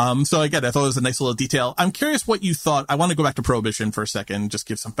 So again, I thought it was a nice little detail. I'm curious what you thought. I want to go back to Prohibition for a second, just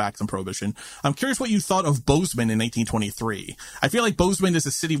give some facts on Prohibition. I'm curious what you thought of Bozeman in 1923. I feel like Bozeman is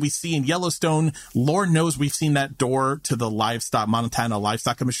a city we see in Yellowstone. Lord knows we've seen that door to the Montana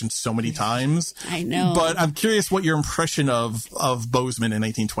Livestock Commission so many times. I know. But I'm curious what your impression of Bozeman in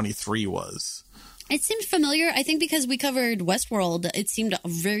 1923 was. It seemed familiar. I think because we covered Westworld, it seemed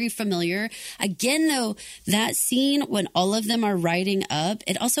very familiar. Again, though, that scene when all of them are riding up,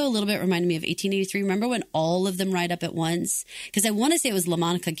 it also a little bit reminded me of 1883. Remember when all of them ride up at once? Because I want to say it was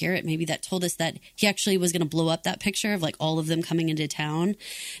LaMonica Garrett maybe that told us that he actually was going to blow up that picture of like all of them coming into town.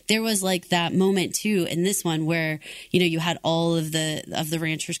 There was like that moment too in this one where, you know, you had all of the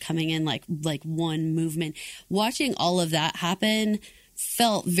ranchers coming in like one movement. Watching all of that happen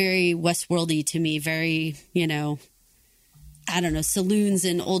felt very Westworldy to me, very, you know, I don't know, saloons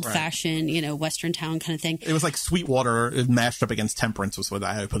and old-fashioned, you know, Western town kind of thing. It was like Sweetwater mashed up against Temperance was what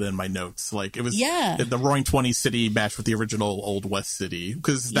I had put in my notes. Like it was the Roaring Twenties city matched with the original Old West city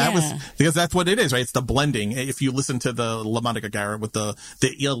because that's what it is, right? It's the blending. If you listen to the LaMonica Garrett with the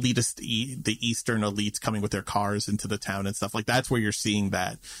elitist, the Eastern elites coming with their cars into the town and stuff like that's where you're seeing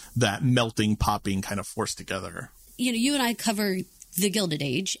that melting, popping kind of forced together. You know, you and I cover the Gilded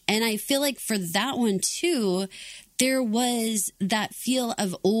Age, and I feel like for that one too, there was that feel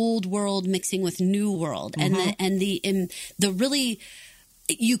of old world mixing with new world, and the really,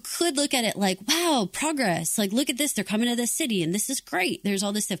 you could look at it like, wow, progress. Like, look at this, they're coming to this city, and this is great. There's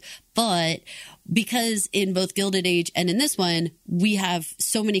all this stuff, but because in both Gilded Age and in this one, we have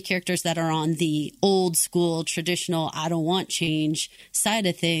so many characters that are on the old school, traditional, I don't want change side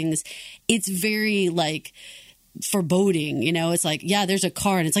of things. It's very like foreboding, you know. It's like, yeah, there's a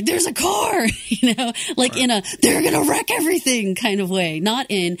car, and it's like, there's a car, you know, like in a they're gonna wreck everything kind of way, not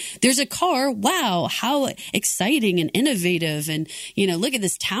in there's a car, wow, how exciting and innovative, and you know, look at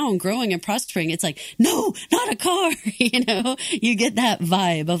this town growing and prospering. It's like, no, not a car. You know, you get that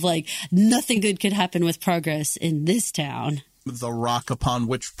vibe of like nothing good could happen with progress in this town. The rock upon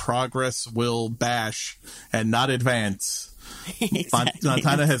which progress will bash and not advance. Exactly.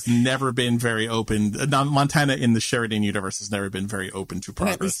 Montana has never been very open. Montana in the Sheridan universe has never been very open to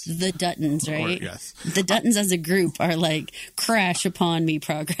progress. Or at least the Duttons, right? Yes. The Duttons as a group are like, crash upon me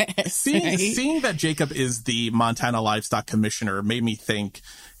progress. Seeing that Jacob is the Montana Livestock Commissioner made me think,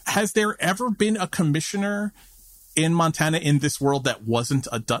 has there ever been a commissioner in Montana in this world that wasn't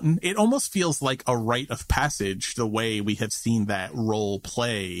a Dutton? It almost feels like a rite of passage, the way we have seen that role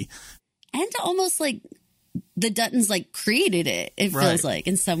play. And almost like the Duttons like created it, it feels like,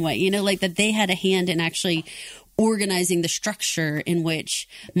 in some way, you know, like that they had a hand in actually organizing the structure in which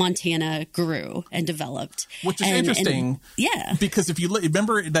Montana grew and developed. Which is interesting. Yeah. Because if you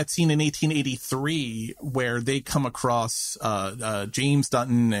remember that scene in 1883 where they come across James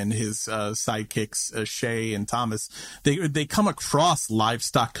Dutton and his sidekicks, Shay and Thomas, they come across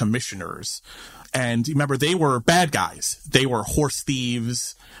livestock commissioners. And remember, they were bad guys. They were horse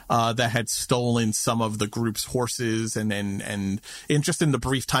thieves that had stolen some of the group's horses. And just in the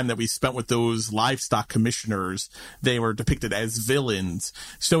brief time that we spent with those livestock commissioners, they were depicted as villains.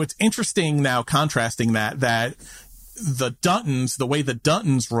 So it's interesting now contrasting that the Duttons, the way the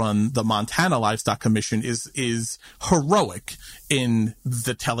Duttons run the Montana Livestock Commission is heroic in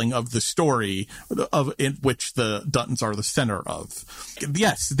the telling of the story in which the Duttons are the center of.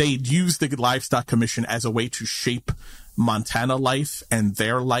 Yes, they use the Livestock Commission as a way to shape Montana life and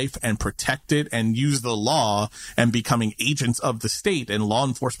their life and protect it and use the law and becoming agents of the state and law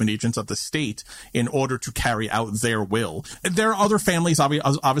enforcement agents of the state in order to carry out their will. There are other families,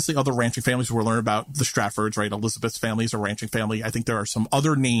 obviously other ranching families. We'll learn about the Stratfords, right? Elizabeth's family is a ranching family. I think there are some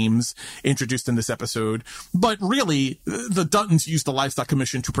other names introduced in this episode, but really the Duttons use the Livestock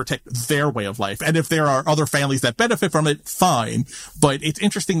Commission to protect their way of life. And if there are other families that benefit from it, fine. But it's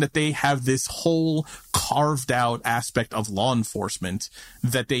interesting that they have this whole carved out aspect of law enforcement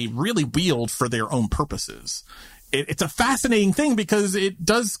that they really wield for their own purposes. It's a fascinating thing because it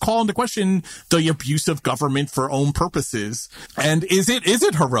does call into question the abuse of government for own purposes. And is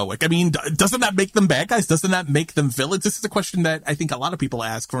it heroic? I mean, doesn't that make them bad guys? Doesn't that make them villains? This is a question that I think a lot of people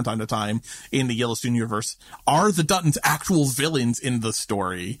ask from time to time in the Yellowstone universe. Are the Duttons actual villains in the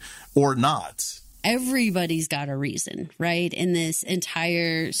story or not? Everybody's got a reason, right? In this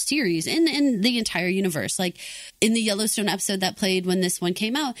entire series, in the entire universe. Like in the Yellowstone episode that played when this one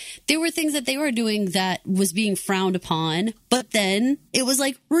came out, there were things that they were doing that was being frowned upon, but then it was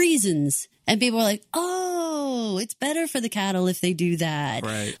like reasons. And people were like, oh, it's better for the cattle if they do that.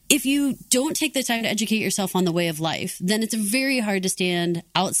 Right. If you don't take the time to educate yourself on the way of life, then it's very hard to stand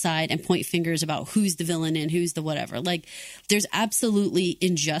outside and point fingers about who's the villain and who's the whatever. Like, there's absolutely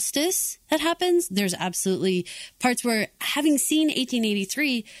injustice that happens. There's absolutely parts where, having seen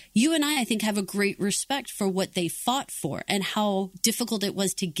 1883, you and I think, have a great respect for what they fought for and how difficult it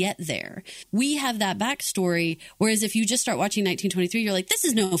was to get there. We have that backstory, whereas if you just start watching 1923, you're like, this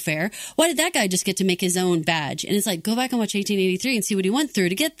is no fair. Why did that guy just get to make his own badge? much. And it's like, go back and watch 1883 and see what he went through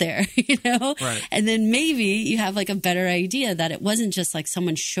to get there, you know? Right. And then maybe you have like a better idea that it wasn't just like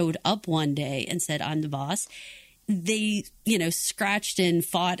someone showed up one day and said, I'm the boss. They, you know, scratched and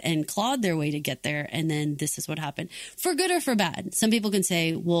fought and clawed their way to get there. And then this is what happened, for good or for bad. Some people can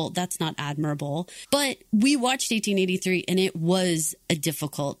say, well, that's not admirable. But we watched 1883 and it was a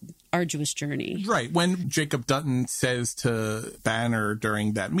difficult, arduous journey. Right. When Jacob Dutton says to Banner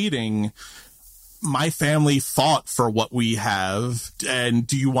during that meeting, my family fought for what we have, and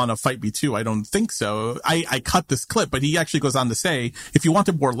do you want to fight me too? I don't think so. I cut this clip, but he actually goes on to say, if you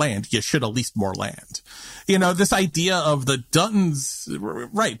wanted more land, you should at least more land. You know, this idea of the Duttons,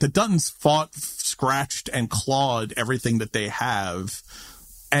 right, the Duttons fought, scratched, and clawed everything that they have,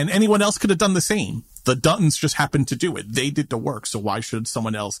 and anyone else could have done the same. The Duttons just happened to do it. They did the work, so why should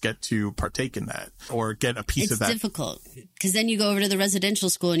someone else get to partake in that or get a piece of that? It's difficult because then you go over to the residential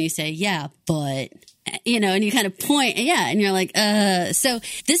school and you say, yeah, but, you know, and you kind of point, yeah, and you're like, So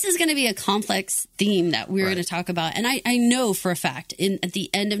this is going to be a complex theme that we're going to talk about. And I know for a fact at the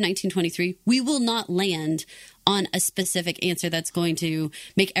end of 1923, we will not land on a specific answer that's going to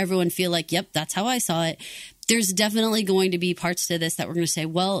make everyone feel like, yep, that's how I saw it. There's definitely going to be parts to this that we're going to say,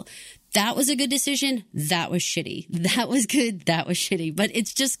 well, that was a good decision. That was shitty. That was good. That was shitty. But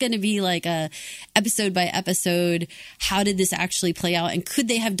it's just going to be like a episode by episode. How did this actually play out? And could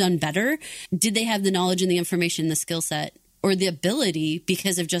they have done better? Did they have the knowledge and the information, the skill set, or the ability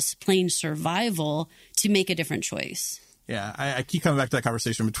because of just plain survival to make a different choice? Yeah, I keep coming back to that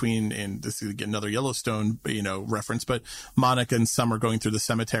conversation between, and this is another Yellowstone, you know, reference, but Monica and Summer going through the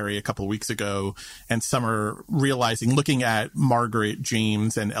cemetery a couple of weeks ago, and Summer realizing, looking at Margaret,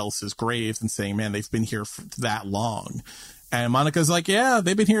 James, and Elsa's graves and saying, man, they've been here for that long. And Monica's like, yeah,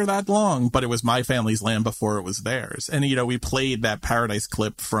 they've been here that long, but it was my family's land before it was theirs. And, you know, we played that Paradise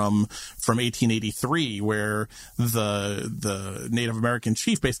clip from 1883 where the Native American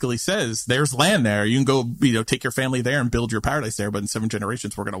chief basically says, there's land there. You can go, you know, take your family there and build your paradise there. But in 7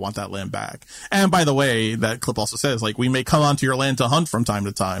 generations, we're going to want that land back. And by the way, that clip also says, like, we may come onto your land to hunt from time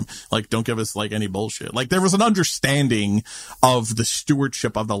to time. Like, don't give us like any bullshit. Like, there was an understanding of the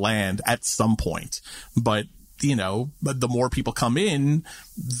stewardship of the land at some point, but you know, the more people come in,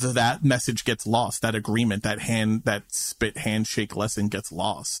 that message gets lost. That agreement, that spit handshake lesson gets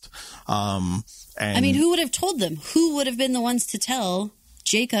lost. And I mean, who would have told them? Who would have been the ones to tell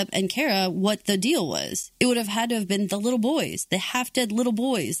Jacob and Kara what the deal was? It would have had to have been the little boys, the half-dead little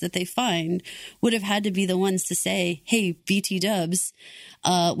boys that they find would have had to be the ones to say, hey, BT Dubs,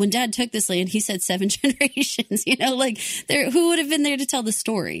 when Dad took this land, he said 7 generations, you know, like who would have been there to tell the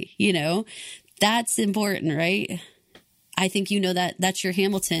story, you know? That's important, right? I think you know that that's your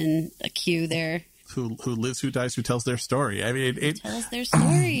Hamilton cue there. Who lives, who dies, who tells their story. I mean, it tells their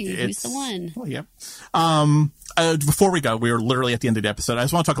story. Who's the one? Well, yeah. Before we go, we are literally at the end of the episode. I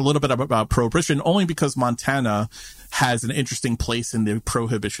just want to talk a little bit about Prohibition, only because Montana has an interesting place in the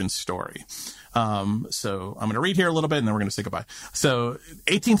Prohibition story. So I'm going to read here a little bit, and then we're going to say goodbye. So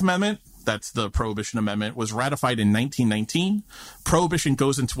 18th Amendment. That's the Prohibition Amendment, was ratified in 1919. Prohibition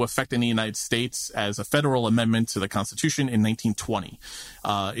goes into effect in the United States as a federal amendment to the Constitution in 1920.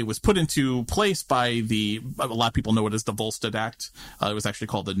 It was put into place by a lot of people know it as the Volstead Act. It was actually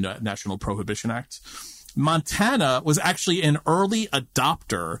called the National Prohibition Act. Montana was actually an early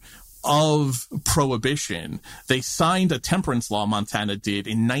adopter of prohibition. They signed a temperance law, Montana did,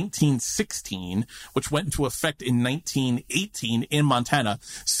 in 1916, which went into effect in 1918 in Montana.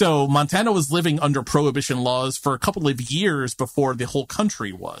 So Montana was living under prohibition laws for a couple of years before the whole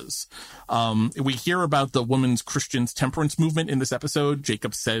country was. We hear about the women's Christians temperance movement in this episode.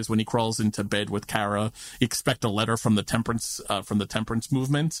 Jacob says when he crawls into bed with Kara, expect a letter from the temperance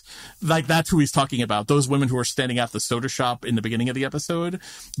movement. Like, that's who he's talking about. Those women who are standing at the soda shop in the beginning of the episode,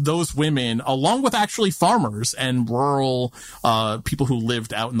 those women, along with actually farmers and rural people who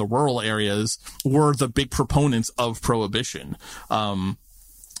lived out in the rural areas, were the big proponents of prohibition.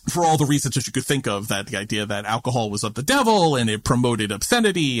 For all the reasons that you could think of, that the idea that alcohol was of the devil and it promoted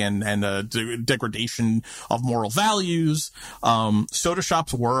obscenity and degradation of moral values. Soda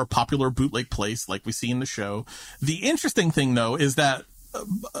shops were a popular bootleg place, like we see in the show. The interesting thing, though, is that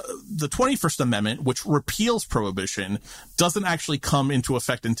the 21st Amendment, which repeals prohibition, doesn't actually come into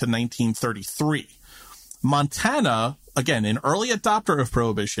effect until 1933. Montana again, an early adopter of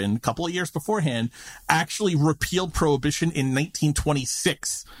Prohibition, a couple of years beforehand, actually repealed Prohibition in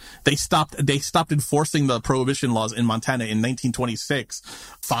 1926. They stopped enforcing the Prohibition laws in Montana in 1926.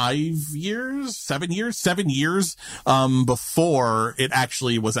 7 years before it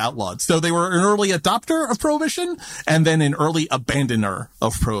actually was outlawed. So they were an early adopter of Prohibition and then an early abandoner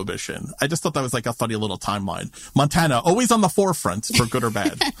of Prohibition. I just thought that was like a funny little timeline. Montana, always on the forefront for good or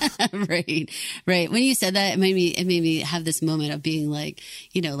bad. Right. When you said that, it made me have this moment of being like,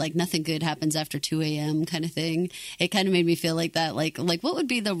 you know, like nothing good happens after 2 a.m. kind of thing. It kind of made me feel like that. Like what would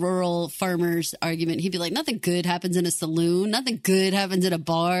be the rural farmer's argument? He'd be like, nothing good happens in a saloon. Nothing good happens in a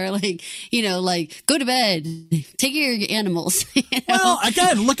bar. Like, you know, like go to bed, take care of your animals. You know? Well,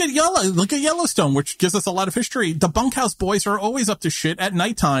 again, look at Yellowstone, which gives us a lot of history. The bunkhouse boys are always up to shit at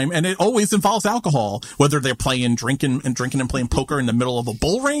nighttime, and it always involves alcohol, whether they're drinking and playing poker in the middle of a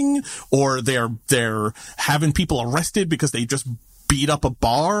bull ring, or they're having people arrested because they just beat up a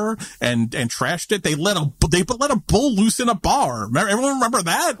bar and trashed it. They let a bull loose in a bar. Everyone remember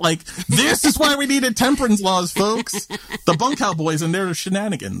that? Like, this is why we needed temperance laws, folks. The bunkhouse boys and their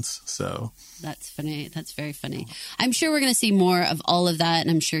shenanigans. So that's funny. That's very funny. I'm sure we're going to see more of all of that, and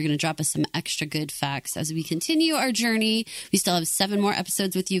I'm sure you're going to drop us some extra good facts as we continue our journey. We still have 7 more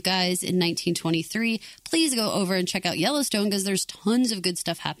episodes with you guys in 1923. Please go over and check out Yellowstone because there's tons of good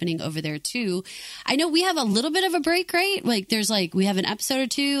stuff happening over there too. I know we have a little bit of a break, right? Like we have an episode or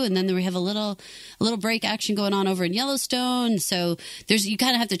two, and then we have a little break action going on over in Yellowstone. So you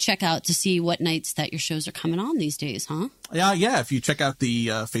kind of have to check out to see what nights that your shows are coming on these days, huh? Yeah. If you check out the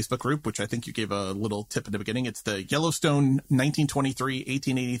Facebook group, which I think you gave a little tip at the beginning, it's the Yellowstone 1923,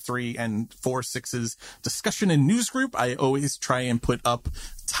 1883, and 4 6's discussion and news group. I always try and put up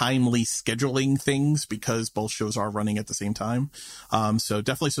timely scheduling things because both shows are running at the same time. So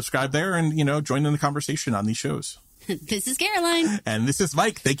definitely subscribe there and, join in the conversation on these shows. This is Caroline. And this is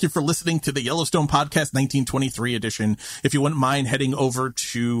Mike. Thank you for listening to the Yellowstone Podcast 1923 edition. If you wouldn't mind heading over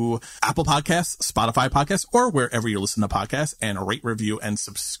to Apple Podcasts, Spotify Podcasts, or wherever you listen to podcasts and rate, review, and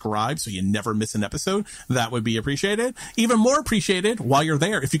subscribe so you never miss an episode, that would be appreciated. Even more appreciated while you're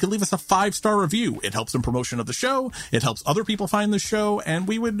there, if you could leave us a 5-star review. It helps in promotion of the show. It helps other people find the show. And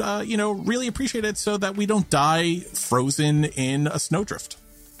we would, really appreciate it so that we don't die frozen in a snowdrift.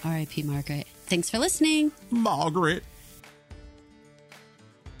 R.I.P. Margaret. Thanks for listening. Margaret.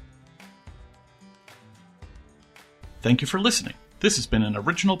 Thank you for listening. This has been an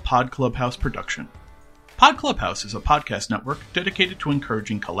original Pod Clubhouse production. Pod Clubhouse is a podcast network dedicated to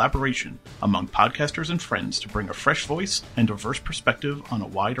encouraging collaboration among podcasters and friends to bring a fresh voice and diverse perspective on a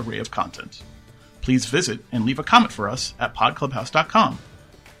wide array of content. Please visit and leave a comment for us at podclubhouse.com.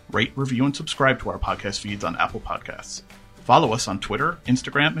 Rate, review, and subscribe to our podcast feeds on Apple Podcasts. Follow us on Twitter,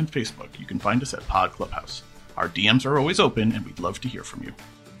 Instagram, and Facebook. You can find us at Pod Clubhouse. Our DMs are always open, and we'd love to hear from you.